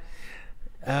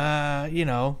you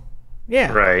know,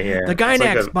 yeah, right, yeah, the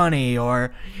Gynax bunny,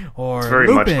 or it's very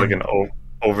Lupin. Much like an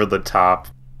over the top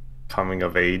coming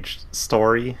of age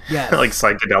story, yes. Like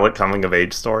psychedelic coming of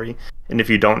age story. And if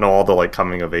you don't know all the like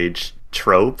coming of age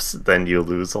tropes, then you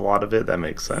lose a lot of it. That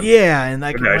makes sense. Yeah, and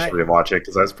like I should rewatch it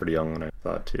because I was pretty young when I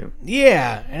saw it too.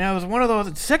 Yeah, and it was one of those.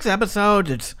 It's 6 episodes.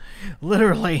 It's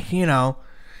literally, you know,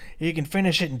 you can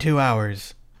finish it in 2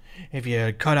 hours if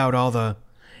you cut out all the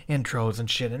intros and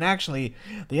shit. And actually,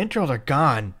 the intros are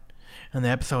gone in the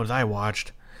episodes I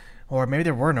watched, or maybe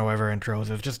there were no ever intros.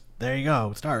 It was just there you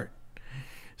go, start.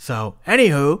 So,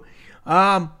 anywho,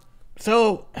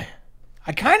 so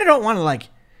I kind of don't want to like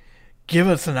give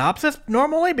a synopsis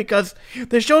normally because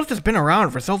this show's just been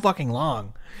around for so fucking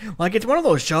long. Like, it's one of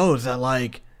those shows that,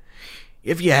 like,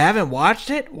 if you haven't watched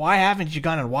it, why haven't you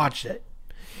gone and watched it?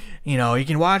 You know, you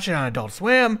can watch it on Adult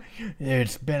Swim.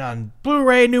 It's been on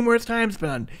Blu-ray numerous times. It's been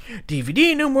on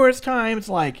DVD numerous times.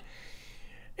 Like,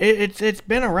 it's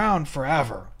been around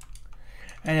forever.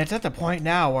 And it's at the point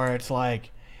now where it's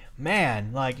like,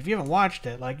 man, like, if you haven't watched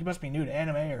it, like, you must be new to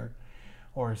anime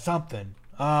or something.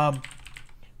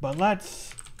 But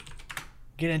let's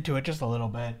get into it just a little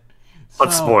bit.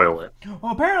 Let's spoil it.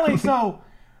 Well, apparently,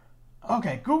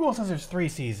 okay, Google says there's 3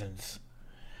 seasons.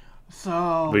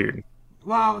 So weird.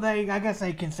 Well, I guess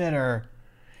they consider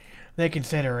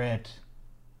it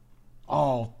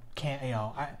all. Can't, you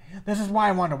know? This is why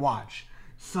I wanted to watch.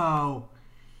 So,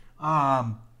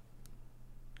 the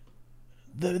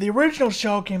original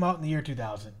show came out in the year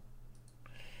 2000,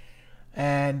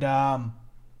 and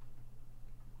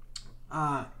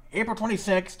April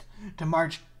 26th to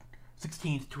March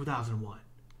 16th, 2001.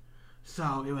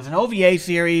 So it was an OVA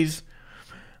series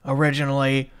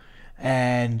originally,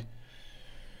 and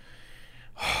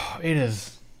it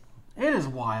is It is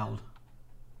wild.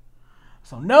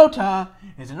 So Nota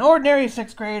is an ordinary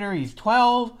 6th grader. He's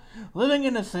 12, living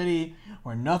in a city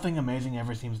where nothing amazing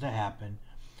ever seems to happen.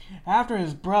 After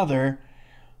his brother,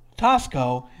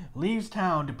 Tosco, leaves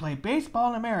town to play baseball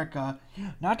in America,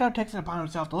 Nato takes it upon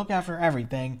himself to look after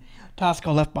everything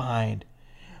Tosco left behind,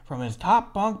 from his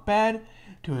top bunk bed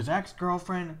to his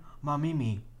ex-girlfriend,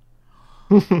 Mamimi,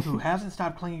 who hasn't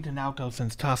stopped clinging to Naoto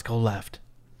since Tosco left.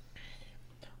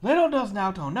 Little does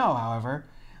Naoto know, however,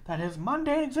 that his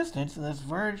mundane existence on this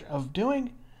verge of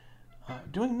doing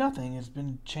nothing has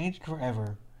been changed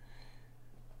forever.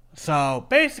 So,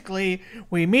 basically,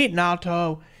 we meet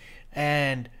Naoto,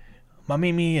 and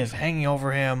Mamimi is hanging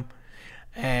over him,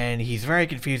 and he's very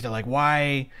confused at,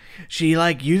 why she,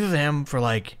 uses him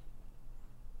for,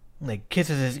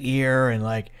 kisses his ear,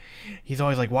 and, he's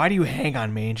always like, why do you hang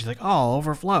on me? And she's like, oh, I'll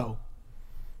overflow.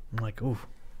 I'm like, ooh,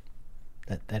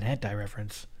 that hentai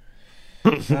reference.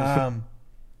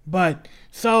 But,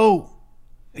 so,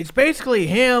 it's basically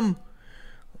him.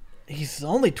 He's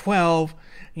only 12.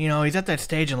 He's at that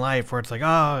stage in life where it's like, oh,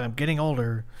 I'm getting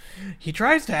older. He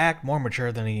tries to act more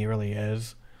mature than he really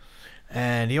is.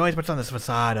 And he always puts on this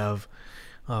facade of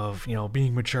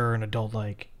being mature and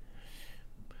adult-like.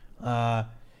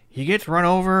 He gets run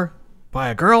over by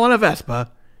a girl on a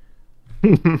Vespa.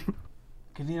 Because,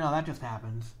 that just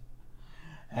happens.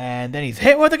 And then he's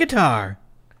hit with a guitar.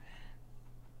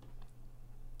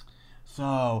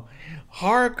 So,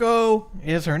 Haruko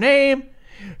is her name.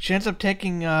 She ends up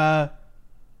taking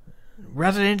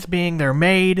residents being their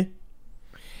maid.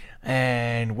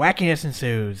 And wackiness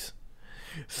ensues.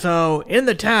 So, in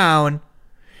the town,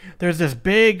 there's this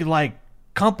big,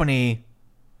 company.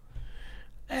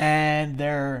 And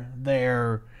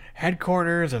their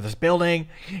headquarters of this building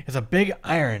is a big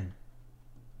iron.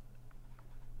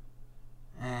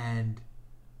 And,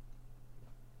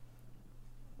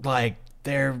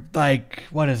 they're,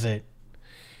 what is it?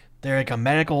 They're, a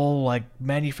medical,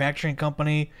 manufacturing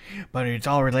company, but it's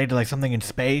all related to, something in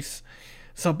space.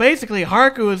 So, basically,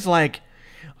 Haruko is,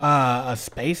 a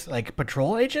space,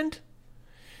 patrol agent?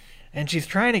 And she's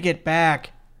trying to get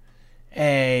back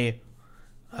I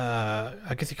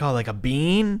guess you call it, a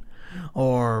being?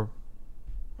 Or,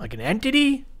 an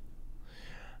entity?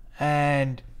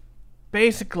 And,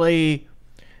 basically,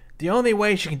 the only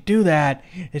way she can do that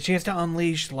is she has to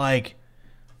unleash,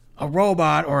 a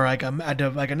robot or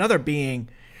another being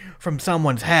from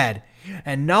someone's head.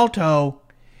 And Naoto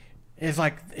is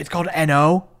it's called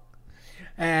NO,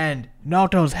 and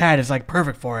Naoto's head is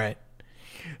perfect for it.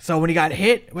 So when he got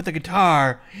hit with the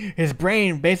guitar, his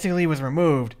brain basically was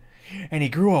removed, and he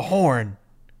grew a horn.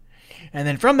 And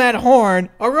then from that horn,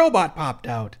 a robot popped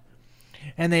out,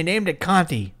 and they named it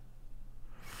Conti.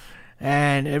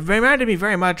 And it reminded me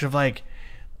very much of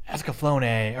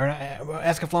Escaflowne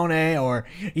or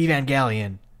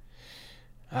Evangelion.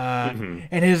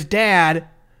 And his dad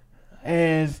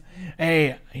is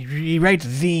he writes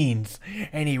zines,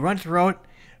 and he once wrote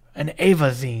an Ava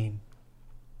zine.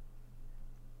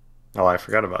 Oh, I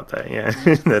forgot about that. Yeah,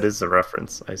 that is a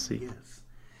reference. I see. Yes.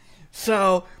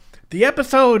 So the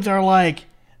episodes are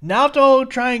Naoto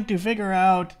trying to figure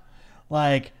out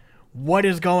what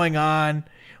is going on.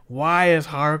 Why is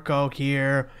Haruko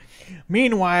here?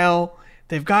 Meanwhile,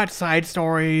 they've got side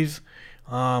stories.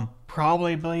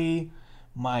 Probably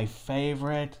my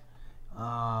favorite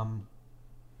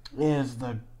is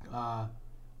the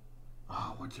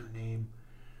what's her name?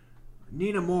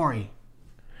 Nina Mori.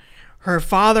 Her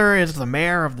father is the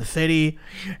mayor of the city,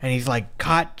 and he's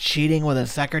caught cheating with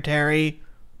his secretary.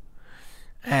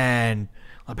 And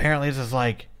apparently this is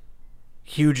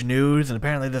huge news, and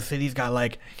apparently the city's got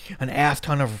an ass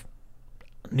ton of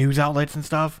news outlets and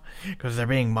stuff because they're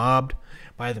being mobbed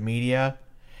by the media.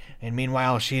 And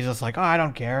meanwhile, she's just oh, I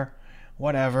don't care,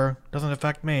 whatever, doesn't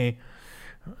affect me.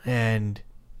 And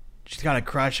she's got a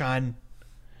crush on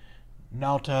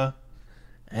Naoto,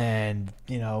 and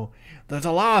there's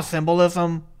a lot of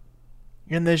symbolism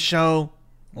in this show.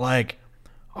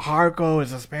 Haruko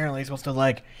is apparently supposed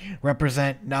to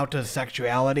represent Naoto's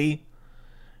sexuality,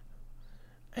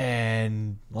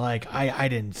 and I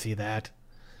didn't see that.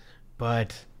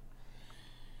 But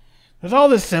there's all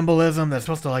this symbolism that's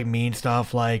supposed to mean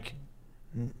stuff I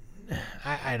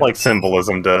don't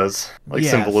symbolism does.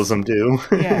 Yes. Symbolism do.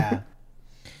 Yeah.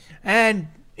 And,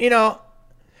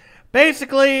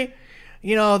 basically,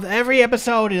 every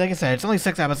episode, like I said, it's only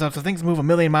 6 episodes, so things move a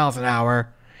million miles an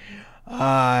hour.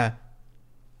 And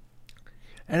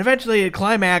eventually it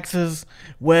climaxes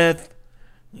with,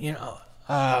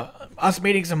 us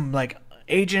meeting some,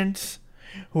 agents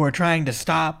who are trying to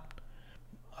stop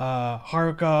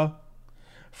Haruka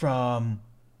from,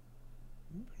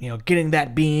 getting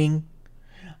that being,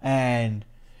 and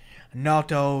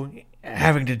Naoto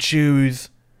having to choose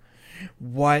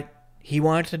what he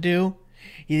wants to do.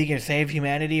 Either going to save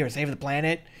humanity or save the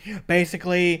planet.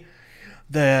 Basically,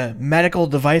 the medical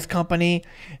device company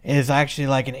is actually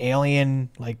like an alien,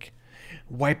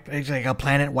 it's like a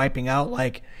planet wiping out,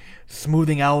 like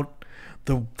smoothing out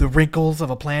the wrinkles of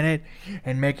a planet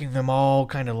and making them all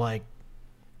kind of like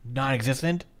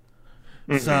non-existent.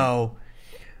 Mm-hmm. So,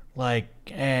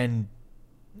 and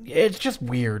it's just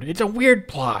weird. It's a weird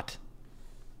plot.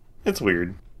 It's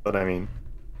weird, but I mean,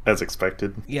 as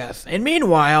expected. Yes. And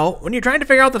meanwhile, when you're trying to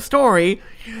figure out the story,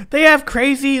 they have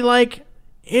crazy,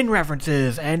 in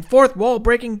references and fourth wall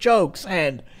breaking jokes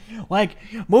and,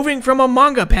 moving from a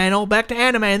manga panel back to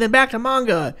anime and then back to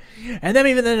manga. And then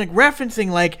even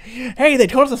referencing, hey, they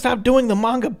told us to stop doing the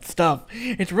manga stuff.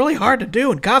 It's really hard to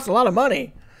do and costs a lot of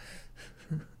money.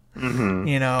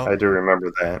 Mm-hmm. I do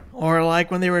remember that. Or,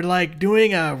 when they were,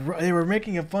 they were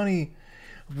making a funny...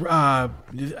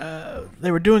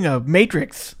 they were doing a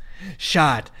Matrix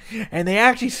shot, and they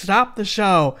actually stopped the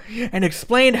show and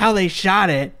explained how they shot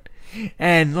it,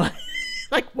 and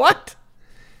what?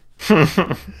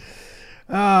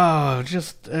 Oh,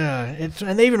 just it's,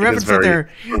 and they even reference that they're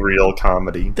real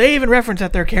comedy. They even reference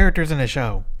that they're characters in a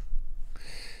show,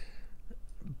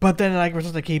 but then we're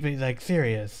supposed to keep it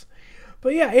serious.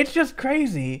 But yeah, it's just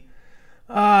crazy.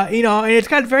 And it's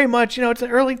got very much, it's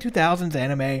an early 2000s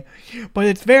anime, but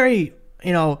it's very,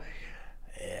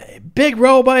 big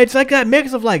robot. It's like that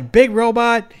mix of big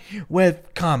robot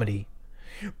with comedy,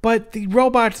 but the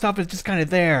robot stuff is just kind of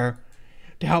there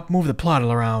to help move the plot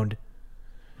around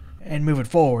and move it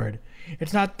forward.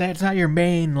 It's not your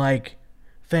main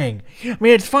thing. I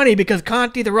mean, it's funny because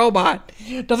Conti the robot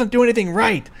doesn't do anything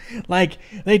right.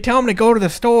 They tell him to go to the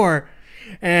store,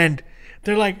 and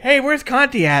they're like, hey, where's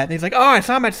Conti at? And he's like, oh, I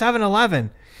saw him at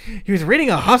 7-Eleven. He was reading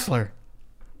a Hustler.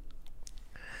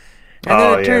 And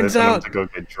then it turns out to go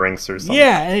get drinks or something.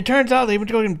 Yeah, and it turns out they went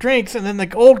to go get drinks, and then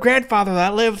the old grandfather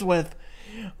that lives with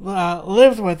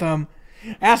him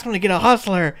asked him to get a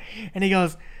Hustler, and he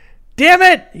goes, damn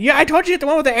it! Yeah, I told you to get the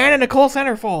one with the Anna Nicole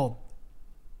centerfold.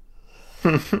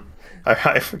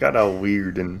 I forgot how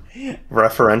weird and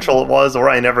referential it was, or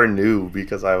I never knew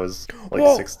because I was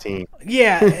 16.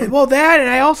 Yeah, well, that, and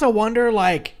I also wonder,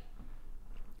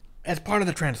 as part of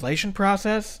the translation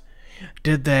process,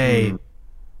 did they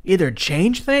either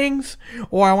change things,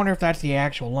 or I wonder if that's the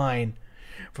actual line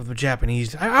from the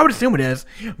Japanese. I would assume it is.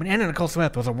 I mean, Anna Nicole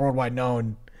Smith was a worldwide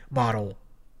known model,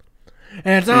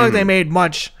 and it's not like they made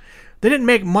much. They didn't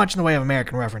make much in the way of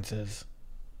American references.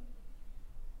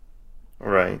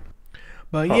 Right.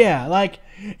 But yeah,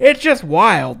 it's just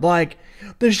wild.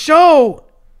 The show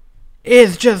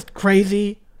is just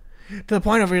crazy to the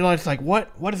point of realizing,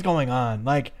 what is going on?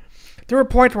 There were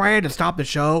points where I had to stop the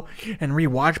show and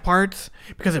rewatch parts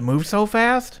because it moved so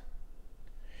fast.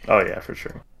 Oh, yeah, for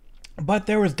sure. But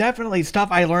there was definitely stuff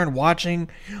I learned watching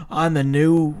on the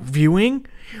new viewing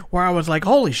where I was like,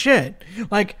 holy shit.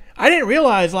 I didn't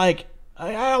realize, I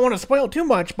don't want to spoil too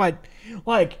much, but,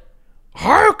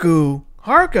 Haruka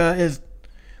is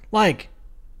a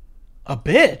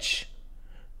bitch.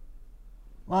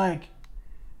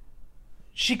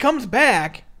 She comes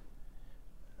back,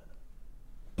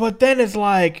 but then it's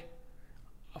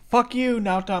fuck you,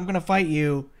 Naoto, I'm gonna fight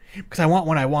you because I want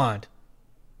what I want.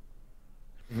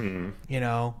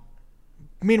 Meanwhile,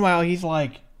 he's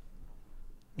falling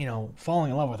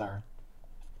in love with her.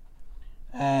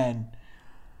 And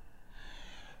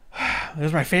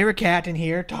there's my favorite cat in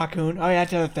here, Takun. Oh, yeah,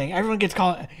 that's the other thing. Everyone gets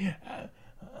called...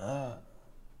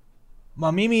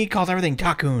 Mamimi calls everything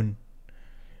Takun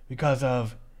because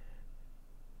of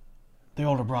the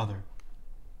older brother.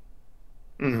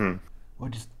 Mm-hmm.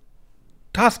 Which is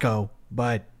Tosco,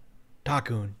 but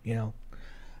Takun,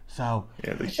 So,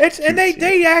 yeah, and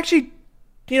they actually,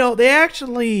 they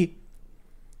actually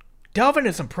delve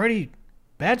into some pretty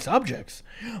bad subjects.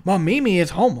 Mamimi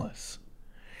is homeless.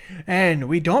 And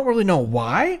we don't really know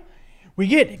why. We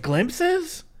get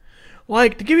glimpses. To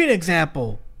give you an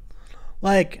example,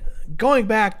 going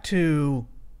back to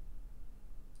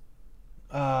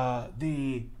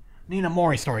the Nina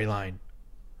Mori storyline,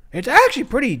 it's actually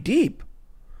pretty deep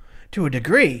to a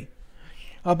degree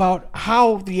about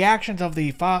how the actions of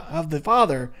the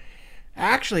father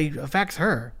actually affects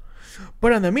her.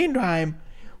 But in the meantime,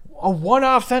 a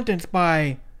one-off sentence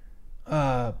by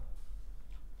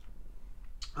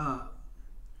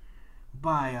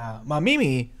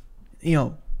Mamimi,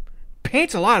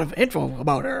 paints a lot of info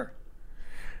about her.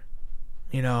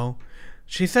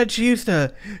 She said she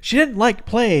didn't like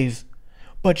plays,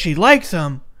 but she likes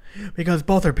them because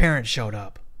both her parents showed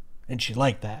up. and she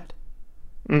liked that.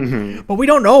 Mm-hmm. But we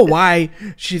don't know why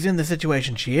she's in the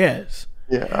situation she is.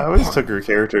 Yeah, I always took her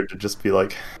character to just be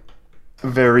like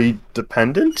very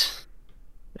dependent,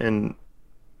 and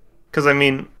because I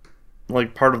mean,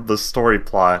 like part of the story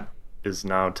plot is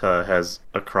Naota has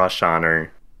a crush on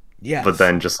her, Yes. but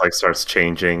then just like starts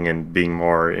changing and being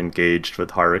more engaged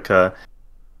with Haruka,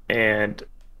 and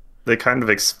they kind of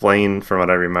explain from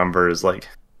what I remember is like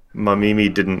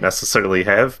Mamimi didn't necessarily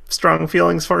have strong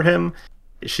feelings for him.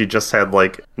 She just had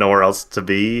like nowhere else to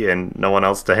be and no one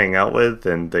else to hang out with,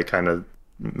 and they kind of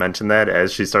mention that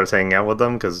as she starts hanging out with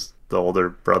them because the older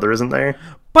brother isn't there.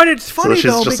 But it's funny so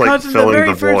she's though just because like in filling the very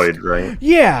the first, void, right?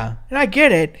 Yeah, and I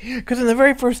get it because in the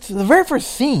very first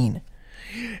scene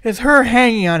is her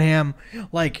hanging on him,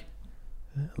 like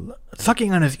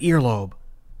sucking on his earlobe,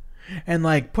 and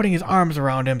like putting his arms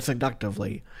around him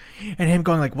seductively, and him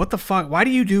going like, "What the fuck? Why do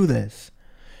you do this?"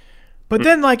 But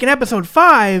then, like in episode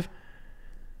 5,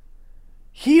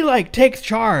 he like takes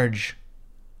charge,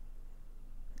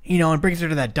 you know, and brings her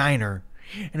to that diner,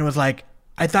 and it was like,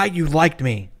 "I thought you liked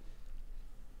me."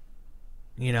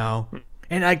 You know,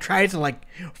 and like tries to like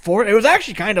it was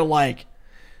actually kind of like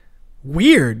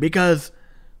weird because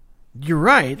you're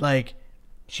right, like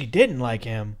she didn't like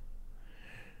him,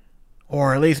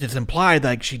 or at least it's implied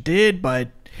like she did, but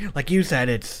like you said,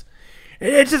 it's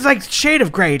just like shade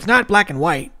of gray. It's not black and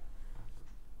white.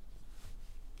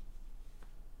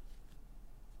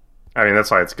 I mean,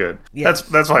 that's why it's good. Yes.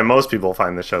 That's why most people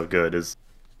find the show good. Is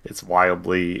it's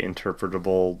wildly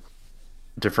interpretable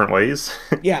different ways.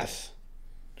 Yes,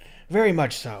 very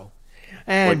much so,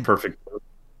 and like perfect.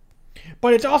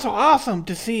 but it's also awesome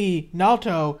to see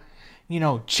Naoto, you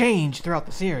know, change throughout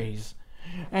the series.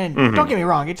 And don't get me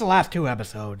wrong, it's the last 2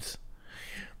 episodes.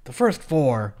 The first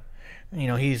 4, you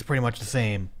know, he's pretty much the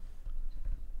same.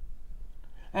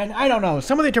 And I don't know,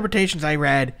 some of the interpretations I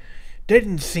read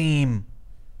didn't seem,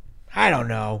 I don't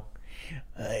know.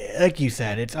 Like you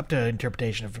said, it's up to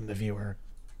interpretation from the viewer.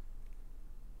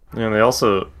 Yeah, and they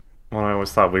also, what I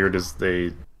always thought weird is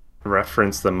they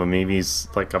reference that Mamimi's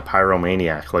like a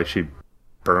pyromaniac, like she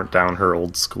burnt down her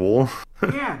old school.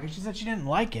 Yeah, because she said she didn't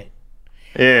like it.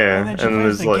 Yeah, And then she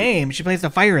plays the game. She plays the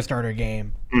fire starter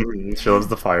game. She loves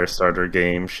the fire starter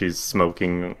game. She's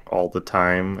smoking all the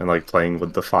time and like playing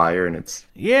with the fire, and it's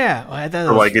Yeah,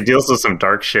 like it deals with some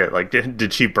dark shit. Like,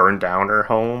 did she burn down her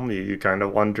home? You kind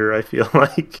of wonder. I feel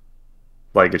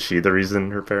like is she the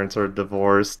reason her parents are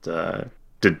divorced?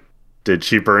 Did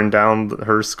she burn down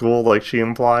her school like she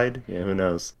implied? Yeah, who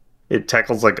knows? It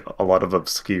tackles like a lot of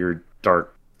obscure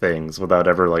dark things without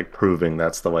ever like proving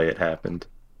that's the way it happened.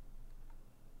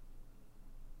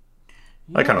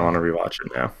 Yeah. I kind of want to rewatch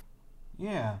it now.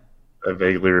 Yeah. I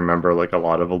vaguely remember like a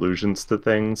lot of allusions to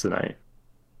things, and I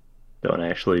don't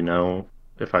actually know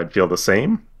if I'd feel the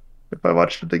same if I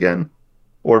watched it again,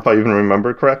 or if I even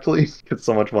remember correctly, because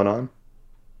so much went on.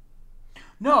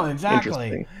 No,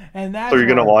 exactly. And that's so you're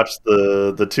gonna watch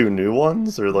the 2 new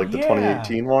ones, or like the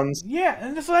 2018 ones? Yeah,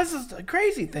 and so that's just a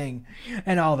crazy thing,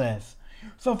 and all this.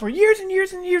 So for years and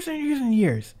years and years and years and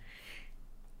years,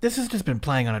 this has just been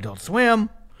playing on Adult Swim.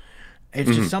 It's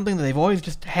just something that they've always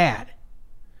just had.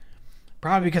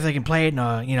 Probably because they can play it in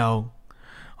a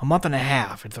month and a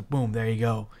half. It's a boom, there you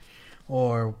go,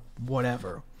 or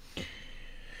whatever.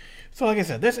 So like I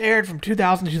said, this aired from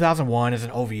 2000 to 2001 as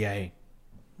an OVA.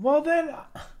 Well then,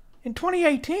 in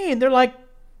 2018, they're like,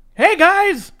 hey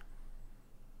guys,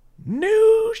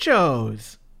 new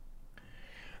shows.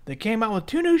 They came out with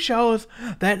 2 new shows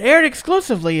that aired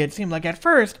exclusively, it seemed like at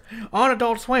first, on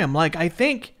Adult Swim. Like, I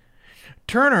think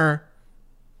Turner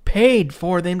paid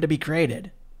for them to be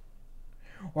created.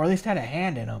 Or at least had a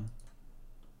hand in them.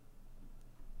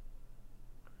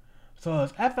 So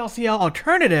it's FLCL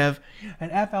Alternative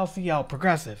and FLCL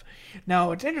Progressive. Now,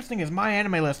 what's interesting is my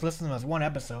anime list lists them as 1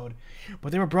 episode,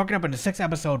 but they were broken up into 6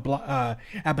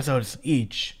 episodes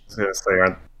each. I was gonna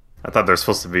say, I thought they're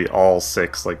supposed to be all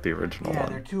 6 like the original one. Yeah,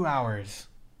 they're 2 hours.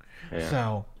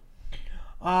 Yeah.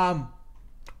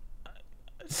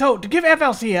 So to give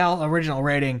FLCL original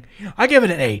rating, I give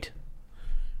it an 8.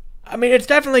 I mean, it's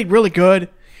definitely really good.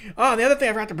 Oh, the other thing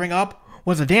I forgot to bring up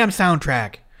was the damn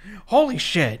soundtrack. Holy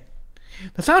shit.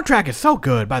 The soundtrack is so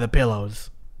good by the Pillows.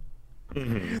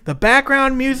 The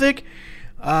background music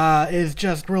is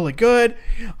just really good.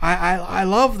 I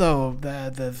love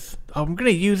the I'm gonna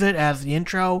use it as the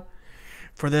intro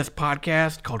for this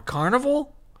podcast called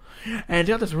Carnival, and it's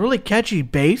got this really catchy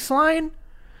bass line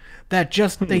that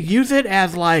just they use it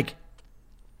as like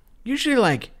usually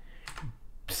like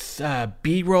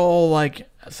B-roll like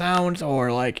sounds,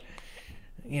 or like,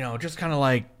 you know, just kind of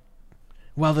like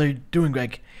while they're doing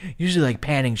like usually like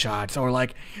panning shots, or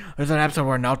like there's an episode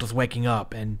where Naoto's waking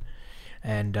up and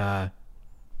they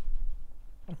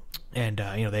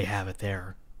have it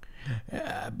there.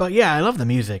 But yeah, I love the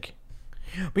music.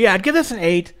 But yeah, I'd give this an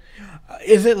 8.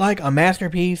 Is it like a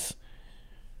masterpiece?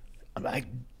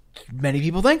 Many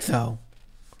people think so.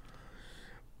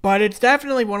 But it's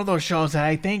definitely one of those shows that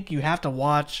I think you have to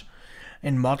watch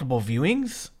in multiple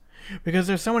viewings, because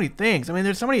there's so many things. I mean,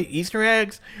 there's so many Easter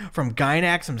eggs from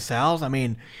Gainax themselves. I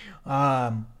mean,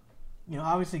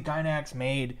 obviously Gainax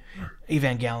made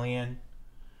Evangelion.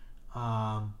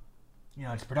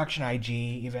 It's production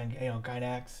IG,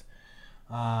 Gainax.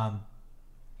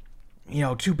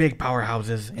 Two big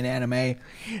powerhouses in anime. And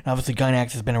obviously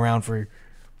Gainax has been around for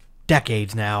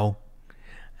decades now.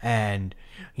 And,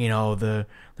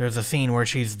 there's a scene where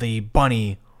she's the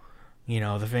bunny,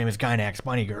 the famous Gainax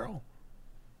bunny girl.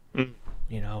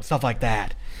 Stuff like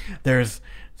that. There's...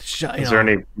 Is there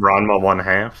any Ranma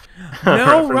 1/2?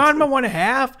 No, Ranma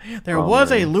 1/2. There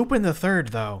was a Lupin the Third,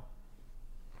 though.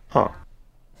 Huh.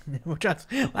 Which I was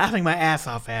laughing my ass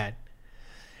off at.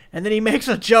 And then he makes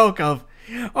a joke of,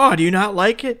 oh, do you not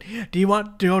like it? Do you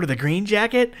want to go to the Green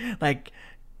Jacket? Like,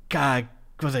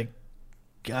 was it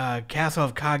Castle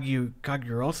of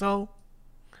Kaguroso?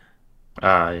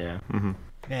 Yeah. Mm-hmm.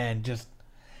 And just,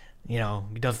 he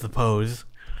does the pose.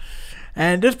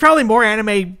 And there's probably more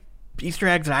anime Easter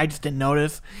eggs that I just didn't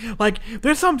notice. Like,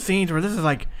 there's some scenes where this is,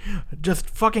 like, just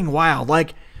fucking wild.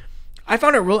 Like, I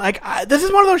found it real... Like, this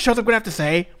is one of those shows I'm going to have to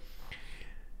say,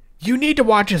 you need to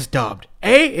watch this dubbed.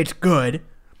 A, it's good,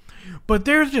 but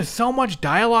there's just so much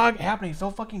dialogue happening so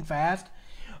fucking fast.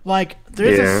 Like,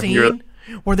 there's a scene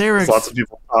where there's lots of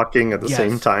people talking at the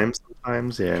same time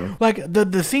sometimes, yeah. Like,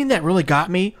 the scene that really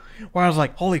got me, where I was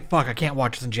like, holy fuck, I can't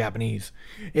watch this in Japanese,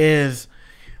 is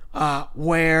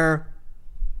where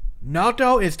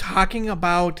Naoto is talking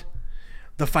about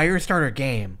the Firestarter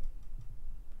game.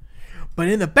 But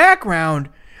in the background,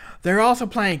 they're also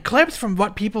playing clips from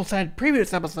what people said in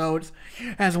previous episodes,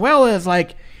 as well as,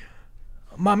 like,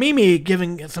 Mamimi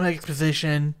giving some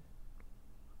exposition,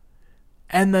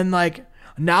 and then, like,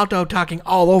 Naoto talking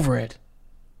all over it.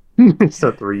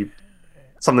 So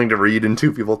something to read and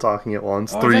two people talking at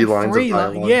once. Three lines of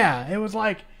dialogue. Yeah, it was,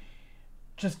 like,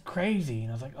 just crazy.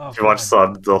 And I was like, oh, if you watch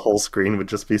sub, the whole screen would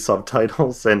just be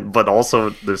subtitles, but also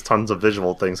there's tons of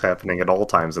visual things happening at all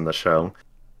times in the show,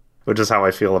 which is how I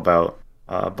feel about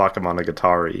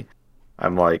Bakemonogatari.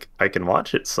 I'm like, I can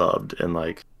watch it subbed, and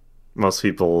like most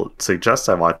people suggest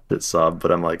I watch it subbed,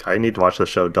 but I'm like, I need to watch the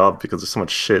show dubbed because there's so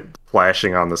much shit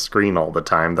flashing on the screen all the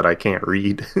time that I can't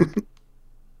read.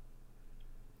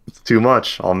 It's too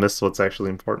much. I'll miss what's actually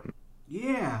important.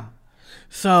 Yeah.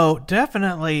 So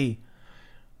definitely,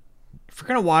 if you're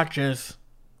gonna watch this,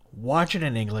 watch it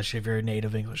in English if you're a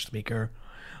native English speaker,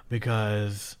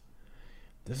 because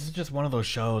this is just one of those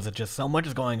shows that just so much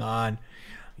is going on.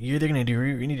 You're either you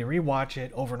need to rewatch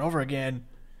it over and over again,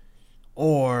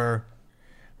 or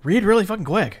read really fucking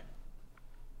quick.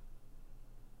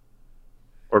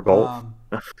 Or both.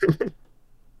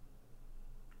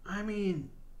 I mean,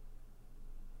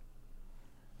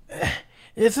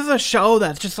 this is a show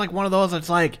that's just like one of those that's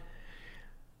like,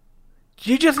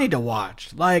 you just need to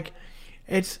watch. Like,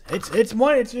 it's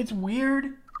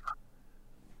weird.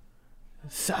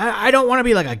 So I don't want to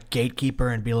be like a gatekeeper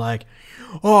and be like,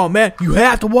 oh man, you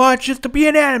have to watch this to be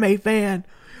an anime fan.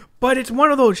 But it's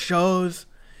one of those shows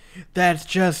that's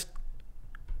just,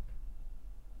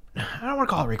 I don't want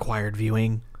to call it required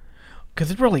viewing, because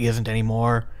it really isn't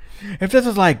anymore. If this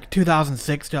is like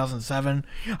 2006, 2007,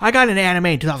 I got an anime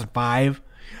in 2005.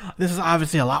 This is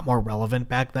obviously a lot more relevant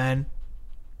back then.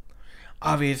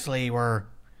 Obviously, we're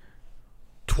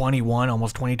 21,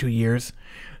 almost 22 years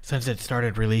since it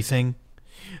started releasing.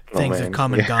 Things have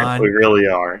come and gone. We really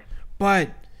are.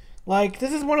 But, like,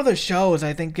 this is one of the shows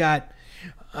I think got,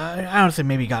 I don't say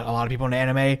maybe got a lot of people into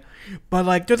anime, but,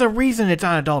 like, there's a reason it's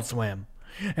on Adult Swim.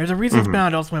 There's a reason it's been on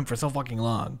Adult Swim for so fucking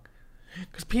long.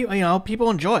 Because,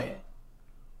 people enjoy it.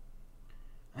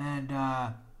 And,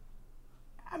 I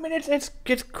mean, it's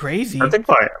crazy. I think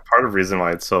part of the reason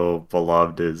why it's so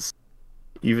beloved is,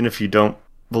 even if you don't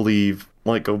believe,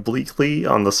 like, obliquely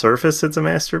on the surface it's a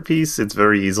masterpiece, it's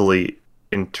very easily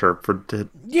interpreted.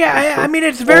 Yeah, I mean,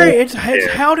 it's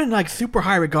held in, like, super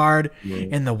high regard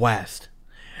in the West.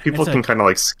 People can kind of,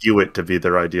 like, skew it to be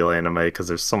their ideal anime because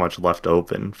there's so much left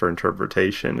open for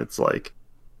interpretation. It's like,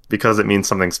 because it means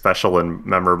something special and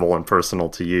memorable and personal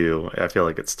to you, I feel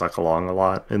like it stuck along a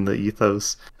lot in the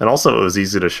ethos. And also, it was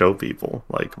easy to show people,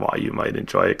 like, why you might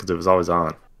enjoy it, because it was always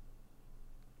on.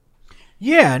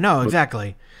 Yeah, no,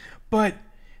 exactly. But,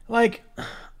 like,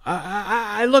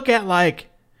 I look at, like,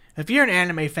 if you're an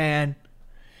anime fan,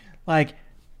 like,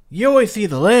 you always see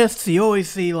the lists, you always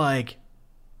see, like,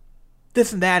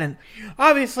 this and that, and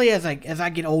obviously as I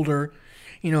get older,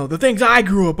 you know, the things I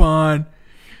grew up on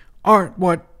aren't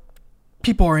what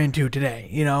people are into today,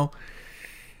 you know?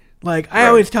 Like, I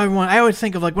always tell everyone, I always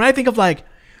think of, like, when I think of, like,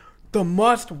 the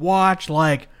must-watch,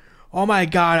 like, oh my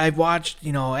god, I've watched,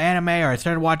 you know, anime, or I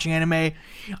started watching anime,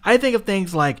 I think of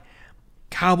things like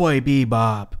Cowboy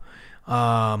Bebop,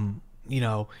 you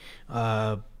know,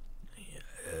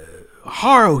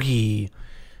 Haruhi,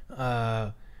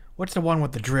 what's the one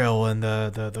with the drill and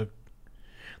the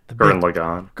Gurren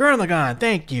Lagann. Gurren Lagann,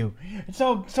 thank you. It's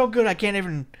so good I can't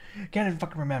even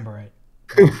fucking remember it.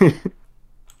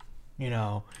 You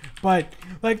know, but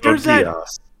like there's Code that.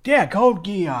 Geass. Yeah, Code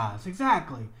Geass,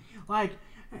 exactly. Like,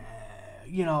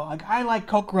 you know, like I like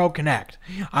Kokoro Connect.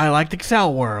 I like the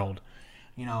Excel World.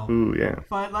 You know. Ooh, yeah.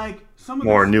 But like some of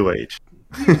More new age.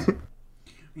 Yeah,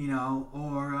 you know,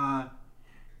 or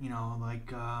you know, like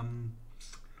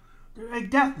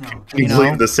Death Note. Can you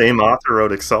believe the same author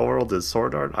wrote Excel World as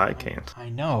Sword Art? I can't. I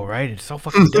know, right? It's so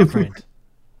fucking different.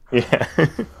 Yeah.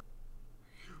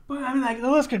 But I mean, like, the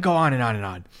list could go on and on and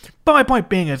on. But my point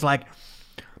being is, like,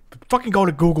 fucking go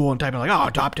to Google and type in, like, oh,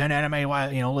 top 10 anime,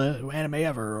 you know, anime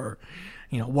ever, or,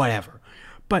 you know, whatever.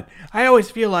 But I always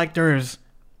feel like there's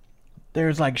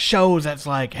like shows that's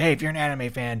like, hey, if you're an anime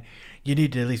fan, you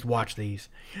need to at least watch these.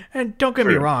 And don't get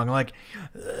me wrong, like,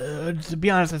 to be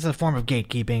honest, it's a form of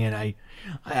gatekeeping, and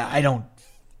I don't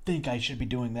think I should be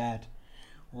doing that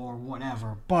or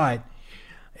whatever. But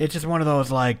it's just one of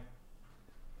those, like,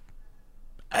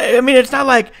 I mean, it's not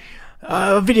like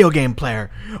a video game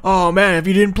player. Oh man, if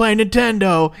you didn't play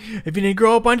Nintendo, if you didn't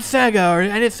grow up on Sega or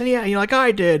NES, you know, like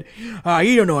I did, you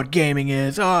don't know what gaming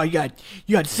is. Oh, you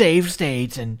got save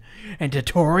states and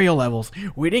tutorial levels.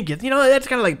 We didn't get, you know, that's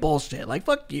kind of like bullshit. Like,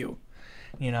 fuck you,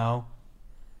 you know.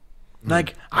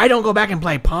 Like, I don't go back and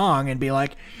play Pong and be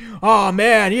like, oh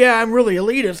man, yeah, I'm really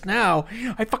elitist now.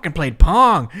 I fucking played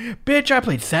Pong. Bitch, I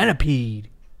played Centipede.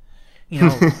 You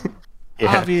know,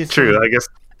 yeah, obviously. True. I guess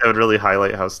that would really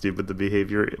highlight how stupid the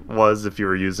behavior was if you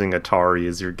were using Atari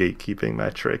as your gatekeeping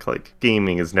metric. Like,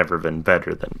 gaming has never been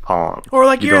better than Pong. Or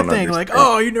like your thing, understand. like,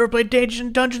 oh, you never played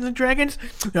Dungeons and Dragons?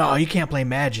 No, you can't play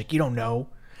Magic. You don't know.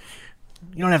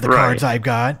 You don't have the cards I've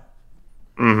got.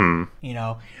 Mm-hmm. You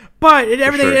know, but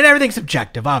everything's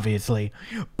subjective, obviously.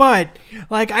 But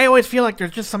like, I always feel like there's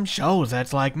just some shows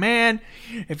that's like, man,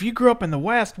 if you grew up in the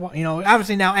West, you know,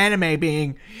 obviously now anime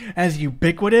being as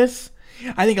ubiquitous,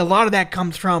 I think a lot of that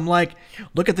comes from, like,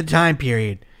 look at the time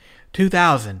period,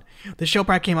 2000. The show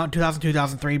probably came out in 2000,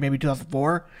 2003, maybe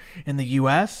 2004 in the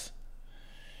U.S.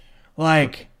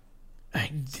 Like,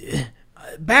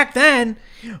 back then,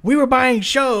 we were buying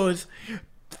shows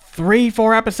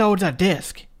 3-4 episodes a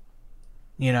disc.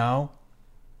 You know?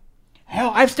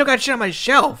 Hell, I've still got shit on my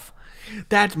shelf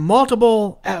that's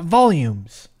multiple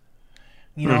volumes.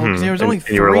 You know, because there was only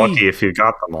 3. You were lucky if you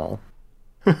got them all.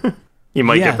 You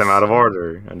might get them out of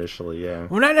order initially, yeah.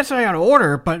 Well, not necessarily out of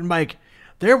order, but like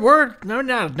there were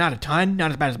not a ton,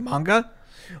 not as bad as manga,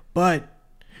 but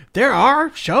there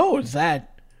are shows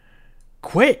that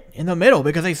quit in the middle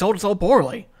because they sold so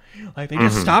poorly. Like they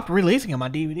just stopped releasing them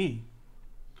on DVD.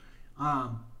 Yeah,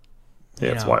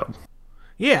 it's wild.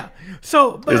 Yeah.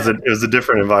 So but, it was a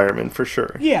different environment for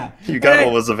sure. Yeah. You got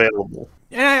what was available.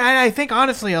 And I think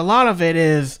honestly a lot of it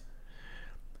is,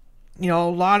 you know,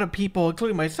 a lot of people,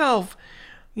 including myself,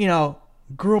 you know,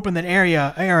 grew up in that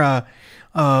era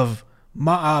of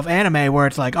anime where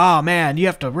it's like, oh man, you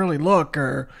have to really look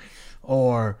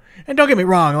or and don't get me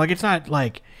wrong, like it's not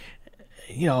like,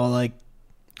 you know, like,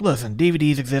 listen,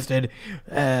 DVDs existed,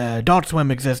 Adult Swim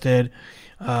existed,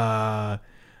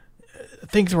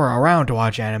 things were around to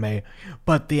watch anime,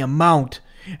 but the amount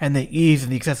and the ease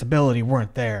and the accessibility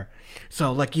weren't there.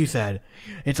 So, like you said,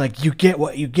 it's like you get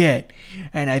what you get.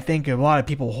 And I think a lot of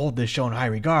people hold this show in high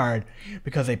regard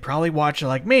because they probably watched it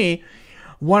like me,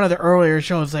 one of the earlier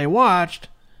shows they watched,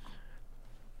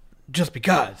 just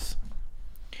because.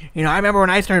 You know, I remember when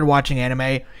I started watching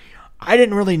anime, I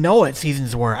didn't really know what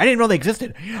seasons were. I didn't know they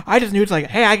existed. I just knew it's like,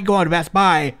 hey, I could go out to Best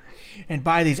Buy and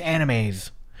buy these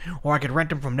animes. Or I could rent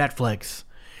them from Netflix.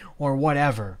 Or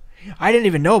whatever. I didn't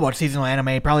even know about seasonal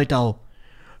anime probably till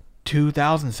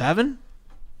 2007?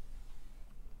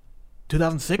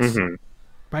 2006? Mm-hmm.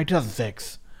 Probably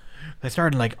 2006. I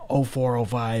started in like 04,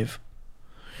 05.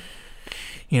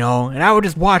 You know, and I would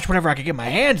just watch whatever I could get my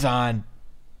hands on.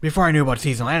 before I knew about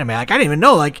seasonal anime. Like, I didn't even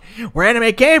know, like, where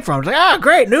anime came from. It's like, oh,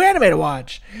 great, new anime to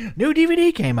watch. New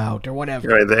DVD came out, or whatever.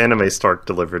 Right, the anime store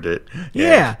delivered it.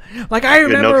 Yeah. Like, I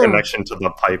remember... You had no connection to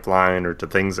the pipeline or to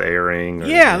things airing. Or,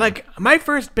 yeah, like, my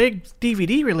first big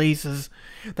DVD releases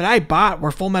that I bought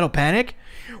were Full Metal Panic.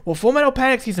 Well, Full Metal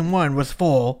Panic Season 1 was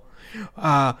full.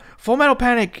 Full Metal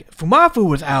Panic Fumafu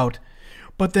was out.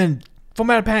 But then Full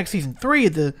Metal Panic Season 3,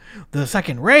 the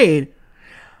second raid...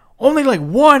 Only like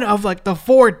one of like the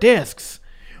 4 discs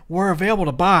were available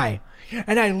to buy.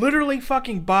 And I literally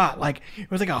fucking bought like, it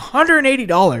was like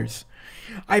 $180.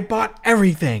 I bought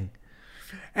everything.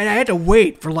 And I had to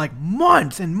wait for like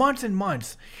months and months and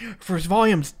months for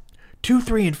volumes 2,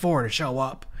 3, and 4 to show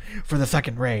up for the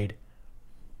second raid.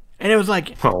 And it was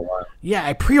like, oh, wow. Yeah,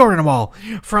 I pre-ordered them all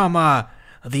from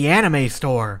the anime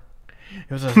store.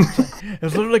 It was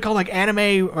literally called like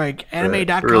anime.com.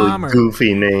 Really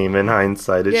goofy name in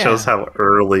hindsight. It Yeah. shows how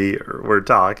early we're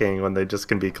talking when they just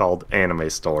can be called anime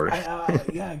stores.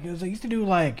 Yeah, because they used to do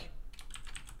like,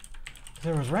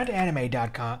 there was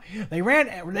rentanime.com. They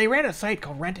ran a site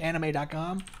called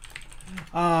rentanime.com.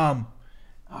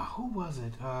 Who was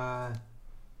it?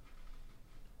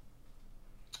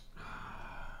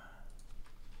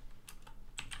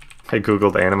 I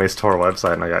googled anime store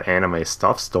website and I got anime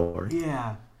stuff store.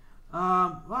 Yeah.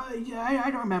 Well, yeah, I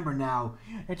don't remember now.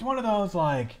 It's one of those,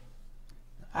 like,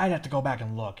 I'd have to go back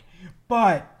and look.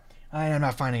 But I am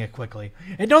not finding it quickly.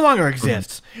 It no longer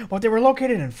exists. But they were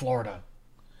located in Florida.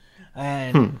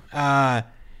 And I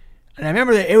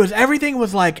remember that everything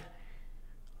was like,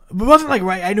 it wasn't like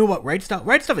I knew about Right Stuff.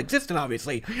 Right Stuff existed,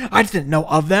 obviously. I just didn't know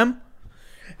of them.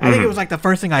 I think it was like the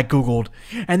first thing I Googled,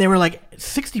 and they were like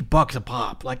 $60 a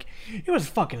pop. Like, it was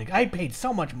fucking, I paid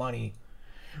so much money,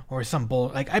 or some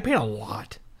bull, like, I paid a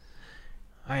lot.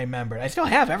 I remember. I still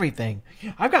have everything.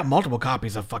 I've got multiple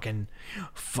copies of fucking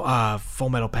Full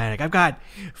Metal Panic. I've got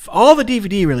all the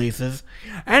DVD releases,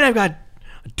 and I've got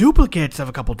duplicates of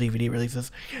a couple DVD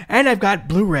releases, and I've got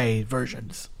Blu-ray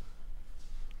versions.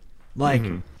 Like,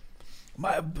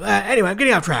 anyway, I'm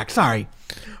getting off track. Sorry.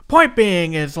 Point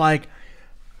being is, like,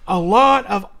 a lot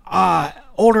of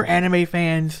older anime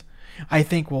fans, I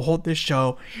think, will hold this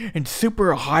show in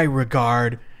super high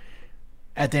regard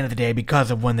at the end of the day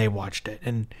because of when they watched it.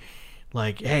 And,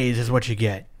 like, hey, this is what you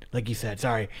get. Like you said,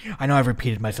 sorry. I know I've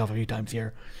repeated myself a few times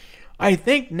here. I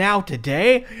think now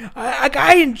today,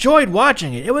 I enjoyed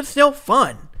watching it. It was still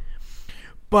fun.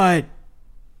 But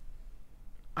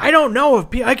I don't know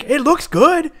if like, it looks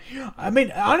good. I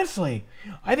mean, honestly,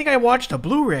 I think I watched a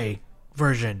Blu-ray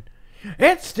version.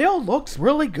 It still looks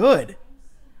really good.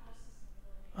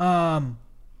 It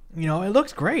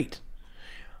looks great.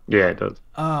 Yeah, it does.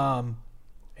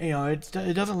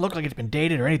 It doesn't look like it's been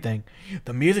dated or anything.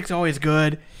 The music's always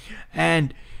good.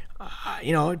 And,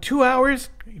 2 hours,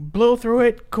 blow through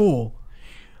it, cool.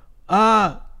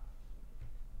 I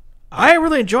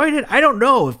really enjoyed it. I don't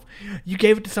know if you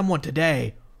gave it to someone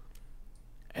today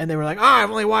and they were like, I've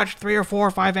only watched 3 or 4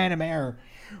 or 5 anime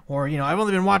or I've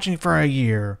only been watching for a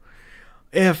year.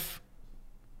 If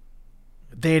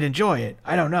they'd enjoy it.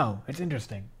 I don't know. It's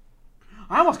interesting.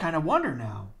 I almost kind of wonder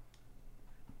now.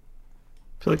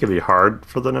 I feel like it'd be hard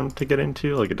for them to get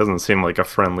into. Like, it doesn't seem like a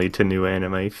friendly to new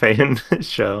anime fan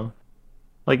show.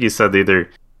 Like you said, they either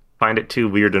find it too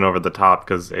weird and over the top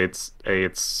because it's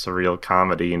surreal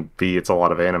comedy, and B, it's a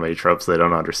lot of anime tropes they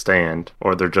don't understand,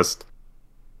 or they're just...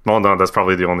 Well, no, that's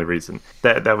probably the only reason.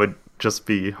 That would just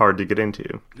be hard to get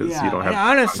into because you don't have.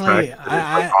 Honestly,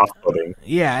 off-putting.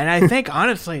 Yeah, and I think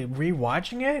honestly,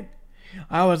 rewatching it,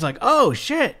 I was like, "Oh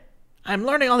shit, I'm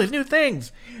learning all these new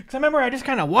things." Because I remember I just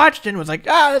kind of watched it and was like,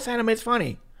 this anime's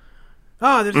funny.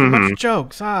 Oh, there's a bunch of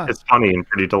jokes. It's funny and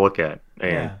pretty to look at.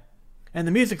 And and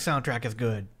the music soundtrack is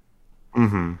good.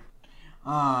 So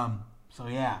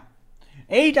yeah,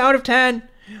 8 out of 10.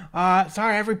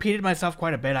 Sorry, I've repeated myself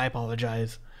quite a bit. I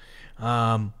apologize. We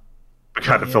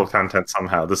gotta fill content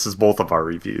somehow. This is both of our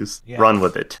reviews. Yes. Run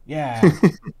with it. Yeah.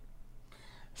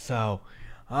 So,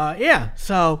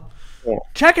 So, Well,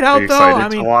 check it out, though. Are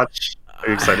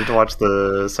you excited to watch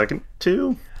the second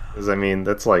 2? Because, I mean,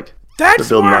 that's like... They're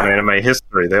building on anime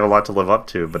history. They have a lot to live up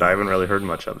to, but I haven't really heard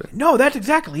much of it. No, that's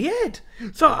exactly it.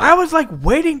 So, I was, like,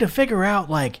 waiting to figure out,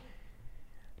 like...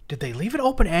 Did they leave it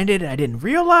open-ended and I didn't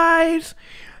realize?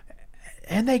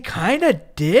 And they kind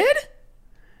of did?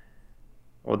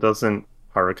 Well, doesn't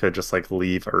Haruka just, like,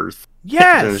 leave Earth?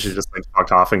 Yes! And she just, like,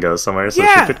 fuck off and go somewhere, so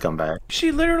she could come back.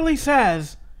 She literally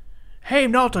says, hey,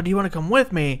 Naruto, do you want to come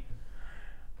with me?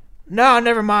 No,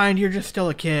 never mind. You're just still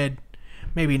a kid.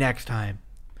 Maybe next time.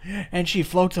 And she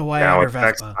floats away on her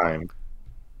Vespa. Next time.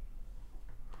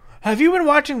 Have you been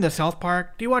watching the South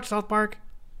Park? Do you watch South Park?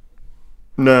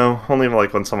 No, only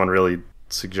like when someone really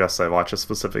suggests I watch a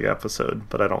specific episode,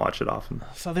 but I don't watch it often.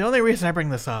 So the only reason I bring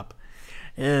this up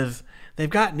is they've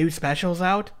got new specials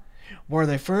out where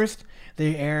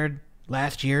they aired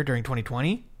last year during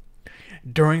 2020,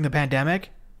 during the pandemic.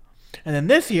 And then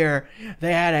this year,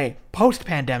 they had a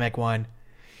post-pandemic one.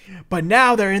 But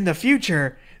now they're in the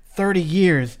future, 30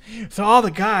 years. So all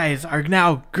the guys are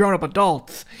now grown-up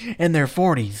adults in their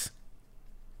 40s.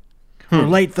 Or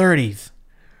late 30s.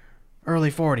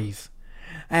 Early 40s.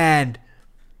 And,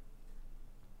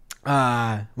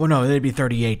 well, no, they'd be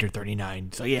 38 or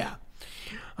 39. So, yeah.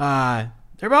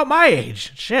 They're about my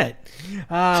age. Shit.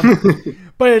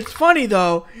 But it's funny,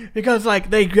 though, because,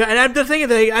 like, and I'm just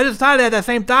thinking, I just thought I had that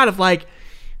same thought of, like,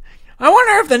 I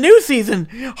wonder if the new season,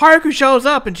 Haruko shows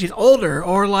up and she's older,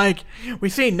 or, like, we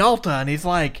see Nalta and he's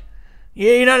like,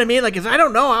 you know what I mean? Like, I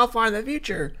don't know how far in the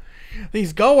future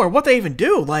these go or what they even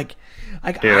do. Like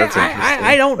yeah, that's interesting.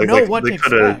 I don't know what to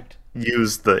expect.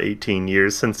 Used the 18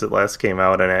 years since it last came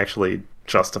out and actually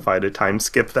justified a time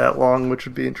skip that long, which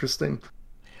would be interesting.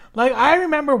 Like, I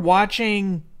remember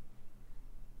watching,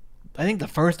 I think, the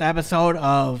first episode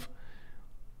of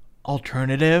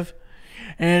Alternative,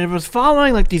 and it was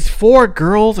following, like, these 4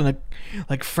 girls and,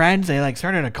 like, friends. They, like,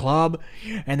 started a club,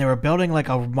 and they were building, like,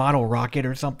 a model rocket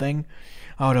or something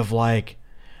out of, like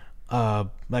a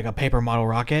paper model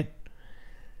rocket.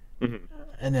 Mm-hmm.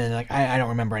 And then, like, I don't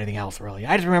remember anything else, really.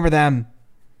 I just remember them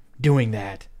doing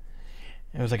that.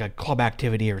 It was like a club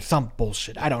activity or some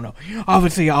bullshit. I don't know.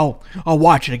 Obviously, I'll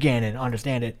watch it again and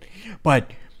understand it.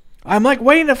 But I'm, like,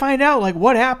 waiting to find out, like,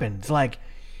 what happens. Like,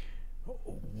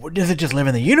 does it just live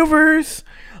in the universe?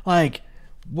 Like,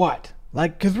 what?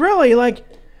 Like, because really, like,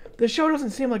 the show doesn't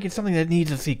seem like it's something that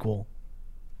needs a sequel.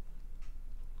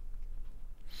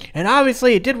 And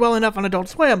obviously, it did well enough on Adult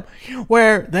Swim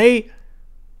where they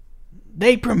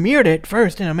premiered it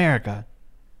first in America.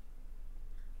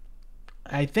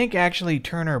 I think actually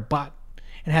Turner bought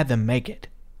and had them make it.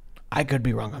 I could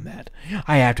be wrong on that.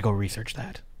 I have to go research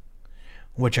that,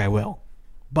 which I will.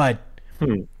 But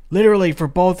literally for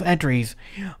both entries,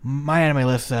 my anime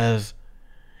list says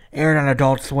aired on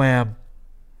Adult Swim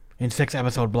in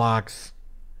 6-episode blocks,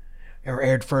 or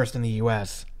aired first in the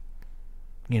U.S.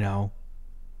 You know,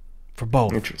 for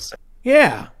both. Interesting.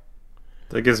 Yeah.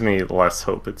 That gives me less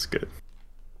hope it's good.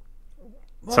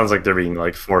 Sounds like they're being,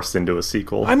 like, forced into a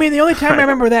sequel. I mean, the only time I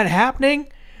remember that happening,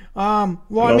 I mean,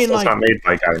 like, it's not made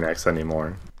by Gainax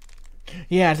anymore.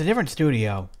 Yeah, it's a different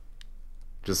studio.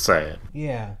 Just say it.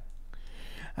 Yeah.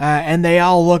 And they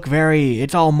all look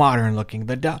it's all modern looking.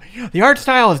 The art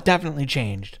style has definitely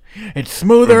changed. It's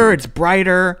smoother, it's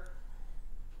brighter.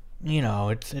 You know,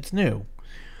 it's new.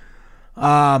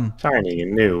 Shiny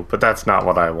and new, but that's not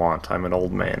what I want. I'm an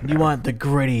old man now. You want the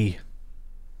gritty.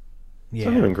 Yeah.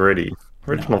 It's not even gritty.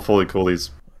 Original Fooly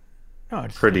Cooly's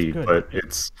pretty, it's good. but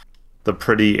it's the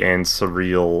pretty and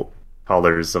surreal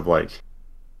colors of, like,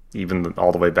 even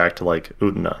all the way back to, like,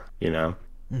 Utena, you know?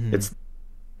 Mm-hmm.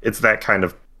 It's that kind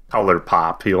of color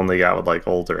pop he only got with, like,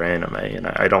 older anime, and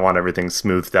I don't want everything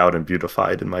smoothed out and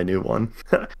beautified in my new one.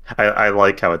 I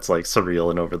like how it's, like, surreal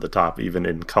and over the top, even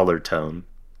in color tone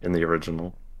in the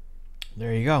original.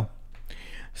 There you go.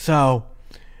 So,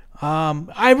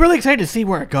 I'm really excited to see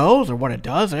where it goes or what it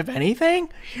does, if anything.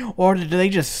 Or do they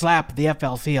just slap the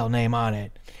FLCL name on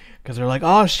it? Because they're like,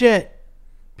 oh shit,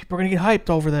 people are going to get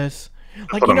hyped over this.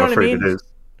 Like, you know what I mean? It is.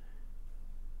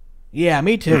 Yeah,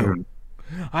 me too.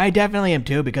 I definitely am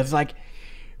too, because, like,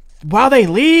 while they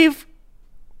leave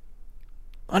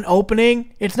an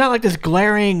opening, it's not like this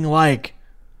glaring, like,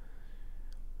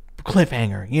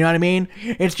 cliffhanger. You know what I mean?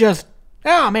 It's just,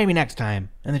 maybe next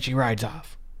time. And then she rides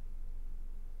off.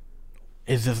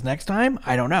 Is this next time?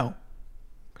 I don't know.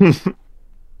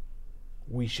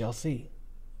 We shall see.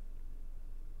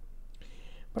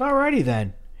 But alrighty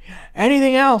then.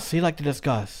 Anything else you'd like to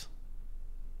discuss?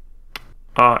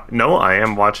 No, I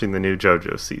am watching the new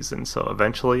JoJo season, so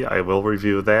eventually I will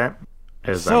review that,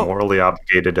 as I'm morally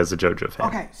obligated as a JoJo fan.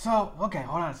 Okay,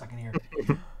 hold on a second here.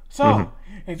 So,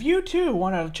 if you too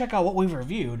want to check out what we've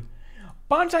reviewed,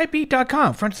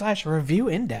 bonsaibeat.com/review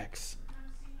index.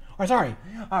 Or sorry,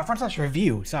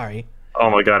 /review, sorry. Oh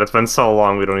my god, it's been so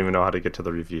long we don't even know how to get to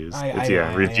the reviews.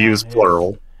 Reviews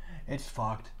plural. It's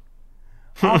fucked.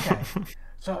 Okay,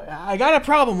 so I got a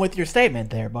problem with your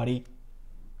statement there, buddy.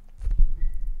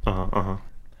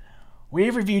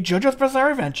 We've reviewed JoJo's Bizarre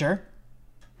Adventure.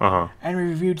 And we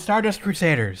reviewed Stardust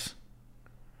Crusaders.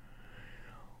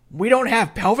 We don't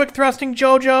have pelvic thrusting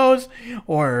JoJo's,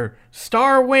 or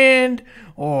Starwind,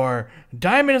 or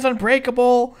Diamond is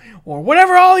Unbreakable, or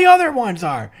whatever all the other ones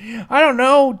are. I don't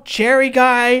know, Cherry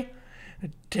Guy.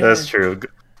 That's true.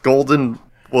 Golden.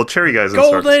 Well, Cherry Guys and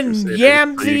Golden Stardust Crusaders,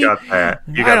 Yamsy. so you got that.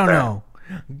 You got I don't that. know.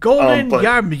 Golden but-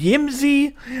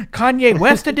 Yamsy, Kanye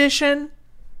West edition.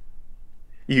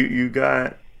 You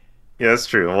got. Yeah, that's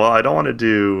true. Well, I don't want to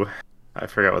do. I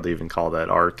forgot what they even call that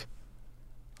arc.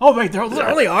 Oh wait, they're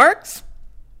only arcs.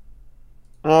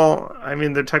 Well, I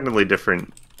mean, they're technically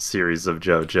different series of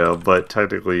JoJo, but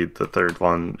technically the third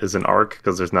one is an arc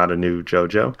because there's not a new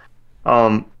JoJo.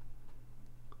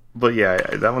 But yeah,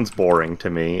 that one's boring to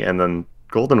me. And then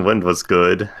Golden Wind was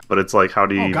good, but it's like, how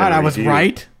do you? Oh even God, I was review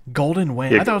right. Golden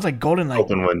Wind. Yeah, I thought it was like Golden like.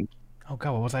 Golden Wind. Oh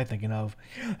God, what was I thinking of?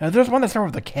 There's one that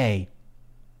started with a K.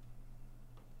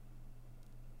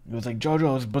 It was like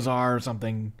JoJo's Bizarre or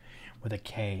something with a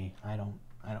K. I don't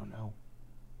know.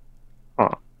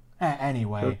 Huh.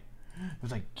 Anyway, it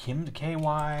was like Kim to KY.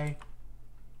 I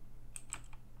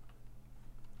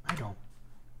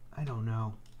don't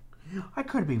know. I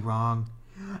could be wrong.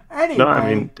 Anyway. No,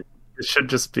 I mean, it should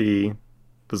just be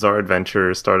Bizarre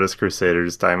Adventure, Stardust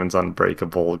Crusaders, Diamonds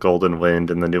Unbreakable, Golden Wind,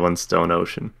 and the new one, Stone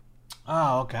Ocean.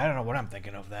 Oh, okay. I don't know what I'm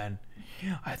thinking of then.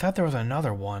 I thought there was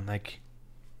another one like.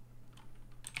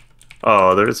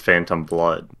 Oh, there is Phantom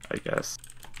Blood, I guess.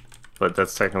 But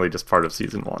that's technically just part of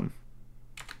season 1.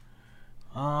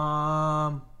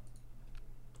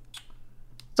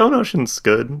 Stone Ocean's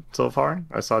good so far.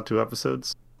 I saw 2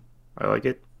 episodes. I like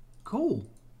it. Cool.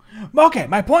 Okay,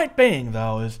 my point being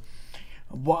though is,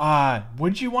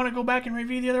 would you want to go back and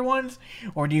review the other ones,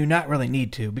 or do you not really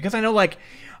need to? Because I know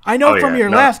from your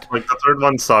last. Like the third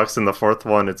one sucks, and the fourth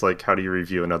one, it's like, how do you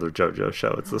review another JoJo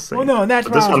show? It's the same. Well, no, and that's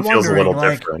but what this I was one feels a wondering, little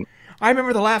like, different. I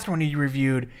remember the last one you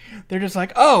reviewed. They're just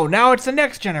like, oh, now it's the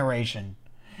next generation.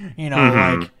 You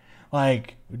know,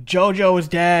 like JoJo is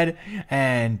dead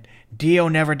and Dio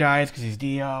never dies because he's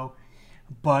Dio.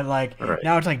 But like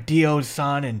now it's like Dio's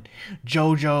son and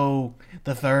JoJo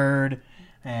the third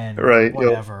and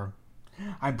whatever. Yep.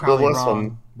 I'm probably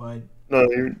wrong, but no,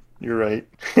 you're right.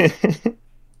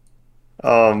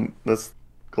 That's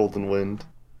Golden Wind.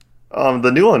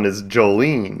 The new one is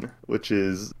Jolene, which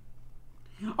is.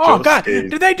 Oh God!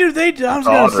 Did they do? I was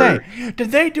gonna say, did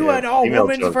they do an all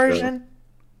women's version?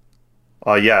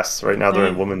 Yes. Right now they're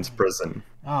in women's prison.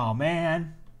 Oh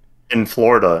man. In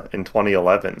Florida in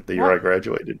 2011, the year I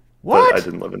graduated. What? But I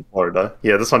didn't live in Florida.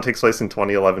 Yeah, this one takes place in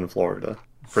 2011 Florida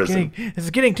prison. This is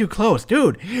getting too close,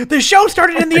 dude. The show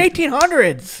started in the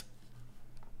 1800s.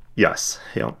 Yes.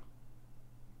 Yeah.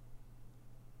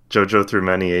 JoJo through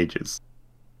many ages.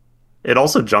 It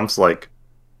also jumps like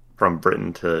from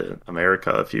Britain to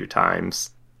America a few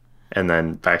times, and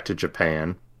then back to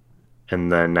Japan,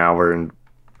 and then now we're in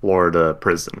Florida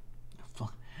prison.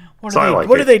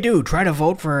 What do they do? Try to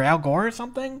vote for Al Gore or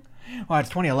something? Well, it's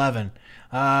 2011.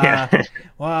 Yeah.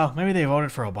 Well, maybe they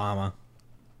voted for Obama.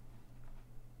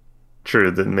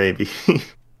 True, then maybe.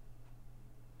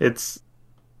 I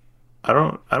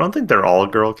don't think they're all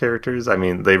girl characters. I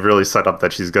mean, they've really set up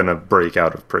that she's gonna break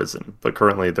out of prison, but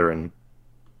currently they're in.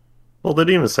 Well, they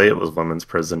didn't even say it was women's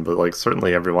prison, but like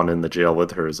certainly everyone in the jail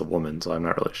with her is a woman, so I'm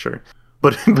not really sure.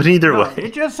 But either way,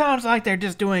 it just sounds like they're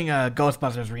just doing a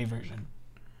Ghostbusters reversion.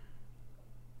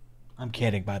 I'm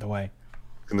kidding, by the way. I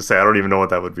was gonna say I don't even know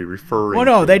what that would be referring. Well,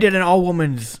 no, to. they did an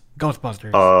all-women's Ghostbusters.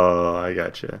 Oh, I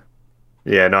gotcha.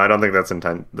 Yeah, no, I don't think that's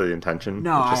the intention.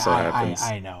 No, it just so happens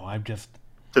I know. I'm just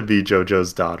to be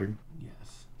JoJo's daughter.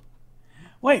 Yes.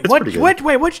 Wait, which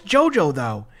JoJo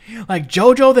though? Like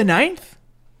JoJo the 9th?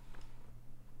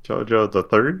 JoJo the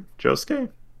 3rd? Josuke?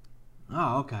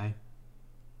 Oh, okay.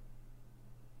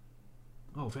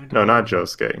 Oh, fantastic. No, not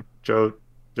Josuke. JoJo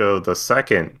the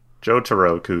 2nd.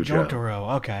 Jotaro Kujo.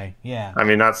 Jotaro, okay, yeah. I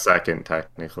mean, not second,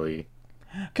 technically.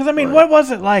 Because, I mean, what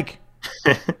was it like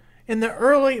in the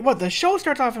early... the show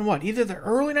starts off in what? Either the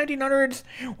early 1900s,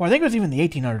 or I think it was even the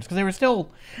 1800s, because they were still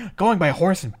going by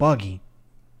horse and buggy.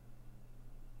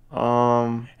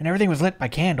 And everything was lit by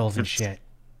candles and shit.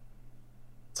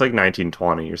 It's like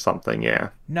 1920 or something, yeah.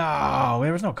 No,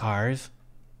 there was no cars.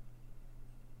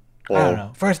 Well, I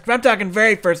don't know. I'm talking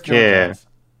very first JoJo's. Yeah.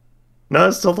 No,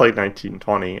 it's still like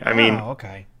 1920. I mean,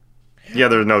 okay. Yeah,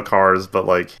 there's no cars, but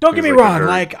like, don't get me wrong,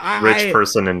 like rich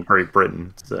person in Great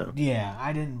Britain. So yeah,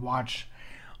 I didn't watch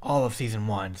all of season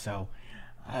 1, so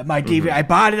my DVD, I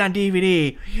bought it on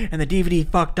DVD, and the DVD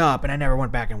fucked up, and I never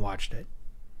went back and watched it.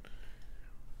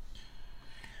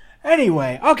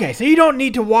 Anyway, okay, so you don't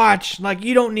need to watch, like,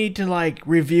 you don't need to like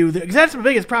review because that's the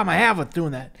biggest problem I have with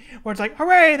doing that, where it's like,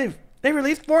 hooray, they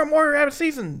released 4 more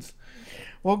seasons.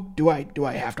 Well, do I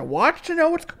have to watch to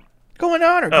know what's going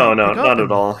on? Or no, not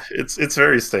at all. It's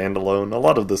very standalone. A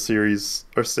lot of the series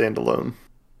are standalone.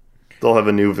 They'll have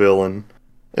a new villain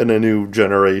and a new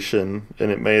generation,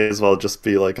 and it may as well just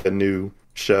be like a new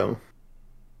show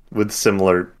with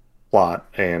similar plot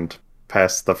and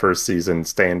past the first season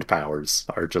stand powers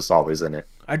are just always in it.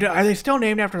 Are they still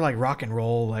named after like rock and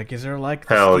roll? Like, is there like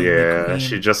the Hell Steve yeah.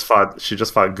 McQueen? She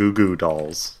just fought Goo Goo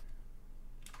Dolls.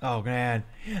 Oh man!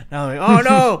 Now, oh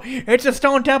no! It's the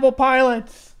Stone Temple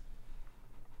Pilots.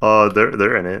 Oh,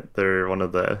 they're in it. They're one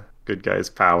of the good guys'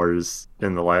 powers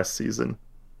in the last season.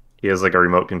 He has like a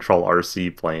remote control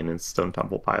RC plane in Stone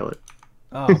Temple Pilot.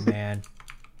 Oh man!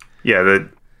 Yeah,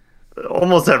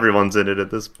 almost everyone's in it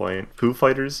at this point. Foo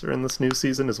Fighters are in this new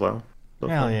season as well. So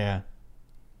Hell fun. yeah!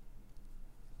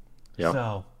 Yeah.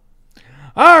 So,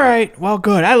 all right. Well,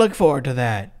 good. I look forward to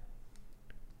that.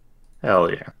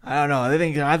 Hell yeah. I don't know.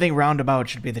 I think Roundabout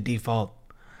should be the default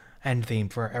end theme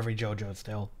for every JoJo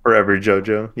still. For every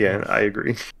JoJo. Yeah, I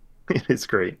agree. It's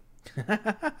great.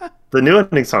 The new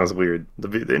ending song's weird.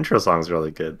 The intro song's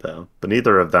really good though, but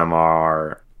neither of them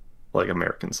are like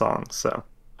American songs, so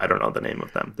I don't know the name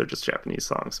of them. They're just Japanese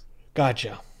songs.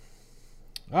 Gotcha.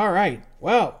 All right.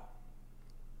 Well,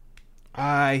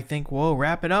 I think we'll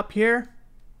wrap it up here,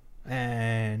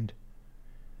 and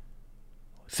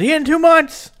see you in 2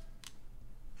 months.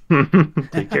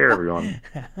 Take care, everyone.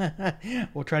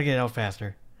 We'll try to get it out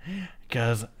faster,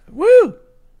 because woo!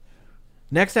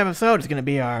 Next episode is going to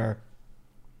be our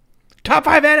top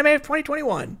 5 anime of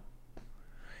 2021,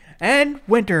 and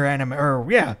winter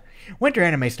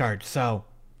anime starts. So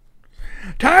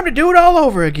time to do it all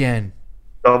over again.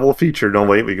 Double feature. No,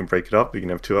 wait, we can break it up. We can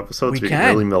have 2 episodes. We can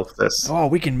really milk this. Oh,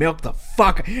 we can milk the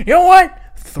fuck. You know what?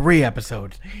 3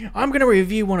 episodes. I'm going to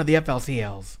review one of the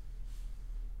FLCLs.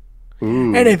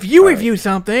 Ooh, and if you review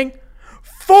something,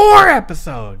 4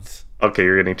 episodes. Okay,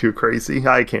 you're getting too crazy.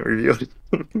 I can't review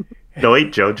it. No,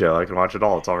 wait, JoJo. I can watch it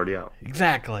all. It's already out.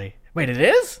 Exactly. Wait, it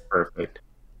is? Perfect.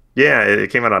 Yeah, it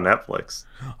came out on Netflix.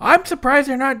 I'm surprised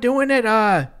they're not doing it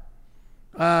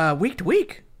week to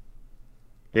week.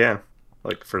 Yeah,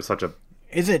 like for such a...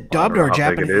 Is it dubbed or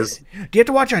Japanese? It is. Do you have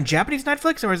to watch it on Japanese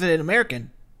Netflix or is it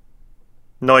American?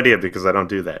 No idea because I don't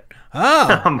do that.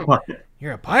 Oh,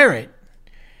 you're a pirate.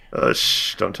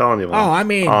 Shh, don't tell anyone. Oh, I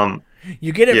mean,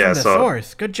 you get it from the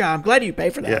source. Good job. I'm glad you pay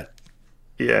for that.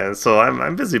 Yeah. So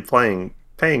I'm busy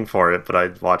paying for it, but I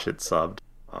watch it subbed.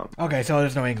 Okay, so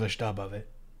there's no English dub of it.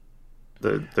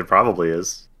 There probably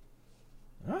is.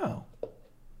 Oh.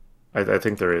 I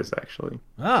think there is actually.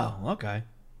 Oh, okay.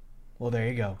 Well, there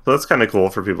you go. So that's kind of cool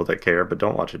for people that care, but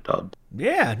don't watch it dubbed.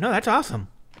 Yeah, no, that's awesome.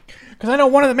 Because I know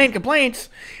one of the main complaints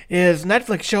is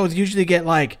Netflix shows usually get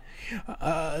like,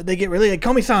 they get really like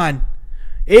Komi-san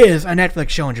is a Netflix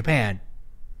show in Japan,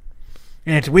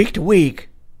 and it's week to week,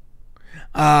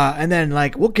 and then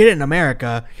like we'll get it in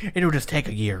America, it'll just take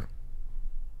a year.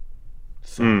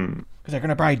 So, because they're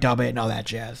gonna probably dub it and all that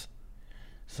jazz.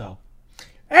 So,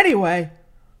 anyway,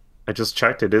 I just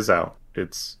checked. It is out.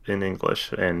 It's in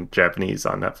English and Japanese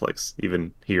on Netflix,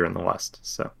 even here in the West.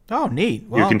 So, oh, neat.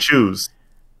 Well, you can choose.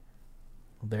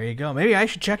 Well, there you go. Maybe I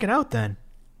should check it out then.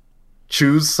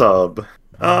 Choose sub.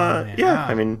 Yeah. Yeah,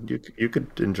 I mean, you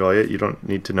could enjoy it. You don't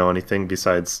need to know anything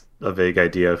besides a vague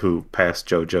idea who past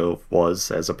JoJo was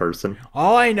as a person.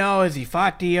 All I know is he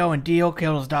fought Dio and Dio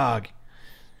killed his dog.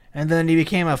 And then he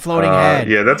became a floating head.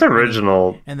 Yeah, that's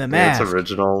original. And the mask. That's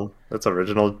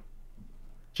original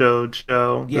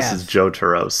JoJo. Yes. This is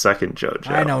Jotaro's second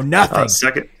JoJo. I know nothing.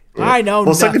 I know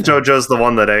nothing. Second JoJo's the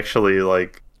one that actually,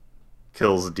 like,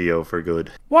 kills Dio for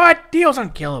good. What? Dio's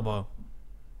unkillable.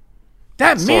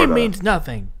 That meme means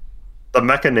nothing. The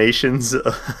machinations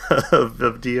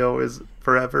of Dio is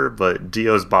forever, but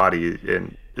Dio's body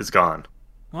is gone.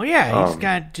 Well, yeah, he's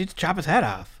got to chop his head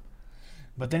off.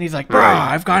 But then he's like, "Bah,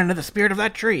 I've gone into the spirit of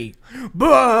that tree.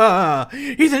 Bah,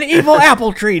 he's an evil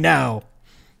apple tree now."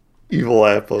 Evil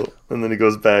apple. And then he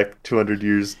goes back 200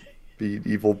 years, be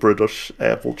evil British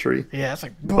apple tree. Yeah, it's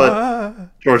like, bah.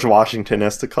 But George Washington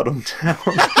has to cut him down.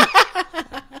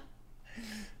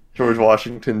 George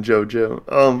Washington JoJo.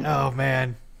 Oh,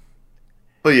 man.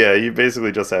 But yeah, you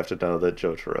basically just have to know that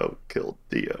Jotaro killed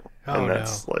Dio. And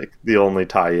that's like the only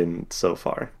tie-in so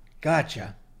far.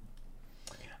 Gotcha.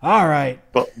 All right.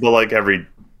 But like every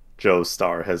Joe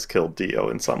star has killed Dio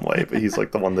in some way, but he's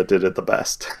like the one that did it the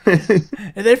best. And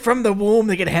then from the womb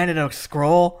they get handed a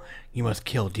scroll. You must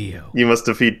kill Dio. You must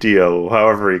defeat Dio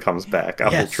however he comes back,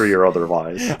 apple tree or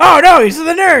otherwise. Oh no, he's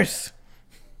the nurse.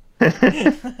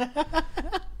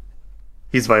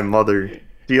 He's my mother.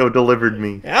 Dio delivered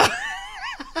me. I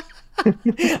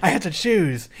have to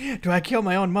choose. Do I kill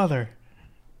my own mother?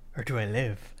 Or do I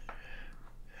live?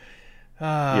 You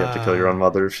have to kill your own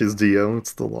mother if she's Dio.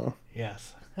 It's the law.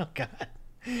 Yes. Oh, God.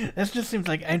 This just seems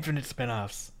like infinite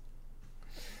spin-offs.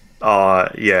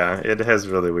 Yeah, it has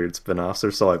really weird spin-offs,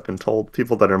 or so I've been told.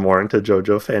 People that are more into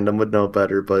JoJo fandom would know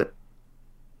better, but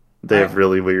they have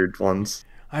really weird ones.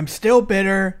 I'm still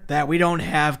bitter that we don't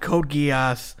have Code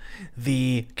Geass,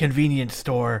 the convenience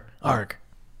store arc,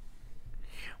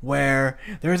 where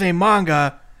there's a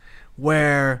manga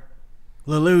where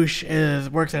Lelouch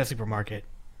works at a supermarket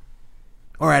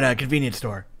or at a convenience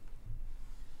store.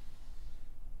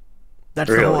 That's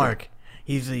the whole arc.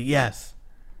 Yes.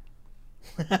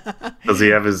 Does he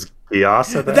have his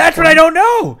kiosk at that That's point? what I don't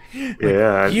know.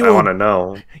 Yeah, I want to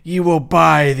know. You will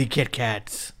buy the Kit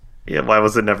Kats. Yeah, why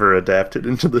was it never adapted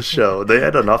into the show? They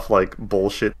had enough like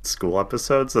bullshit school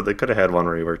episodes that they could have had one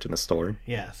where he worked in a store.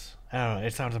 Yes. I don't know.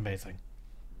 It sounds amazing.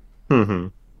 Mm-hmm.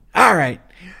 All right.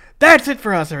 That's it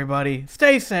for us, everybody.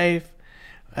 Stay safe,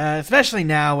 especially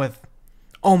now with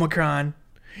Omicron.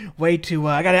 Way too.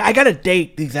 I gotta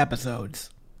date these episodes.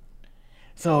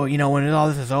 So when all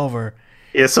this is over.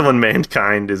 Yeah, so when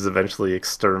mankind is eventually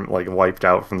wiped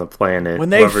out from the planet, when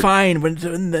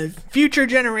the future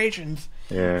generations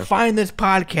find this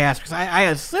podcast, because I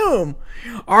assume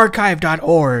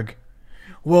archive.org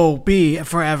will be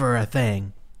forever a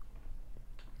thing.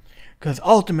 Because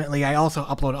ultimately, I also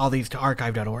upload all these to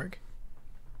archive.org.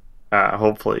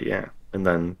 Hopefully, yeah. And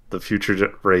then the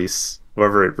future race,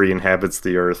 whoever it re-inhabits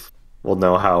the Earth, will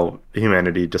know how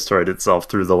humanity destroyed itself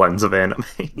through the lens of anime.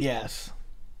 Yes.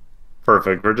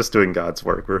 Perfect. We're just doing God's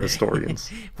work. We're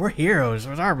historians. We're heroes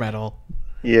with our medal.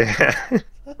 Yeah.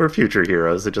 We're future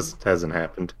heroes. It just hasn't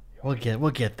happened. We'll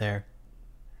get there.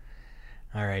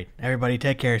 All right. Everybody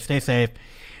take care. Stay safe.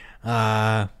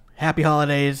 Happy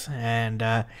holidays and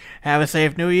have a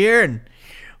safe new year, and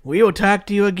we will talk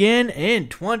to you again in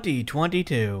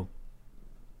 2022.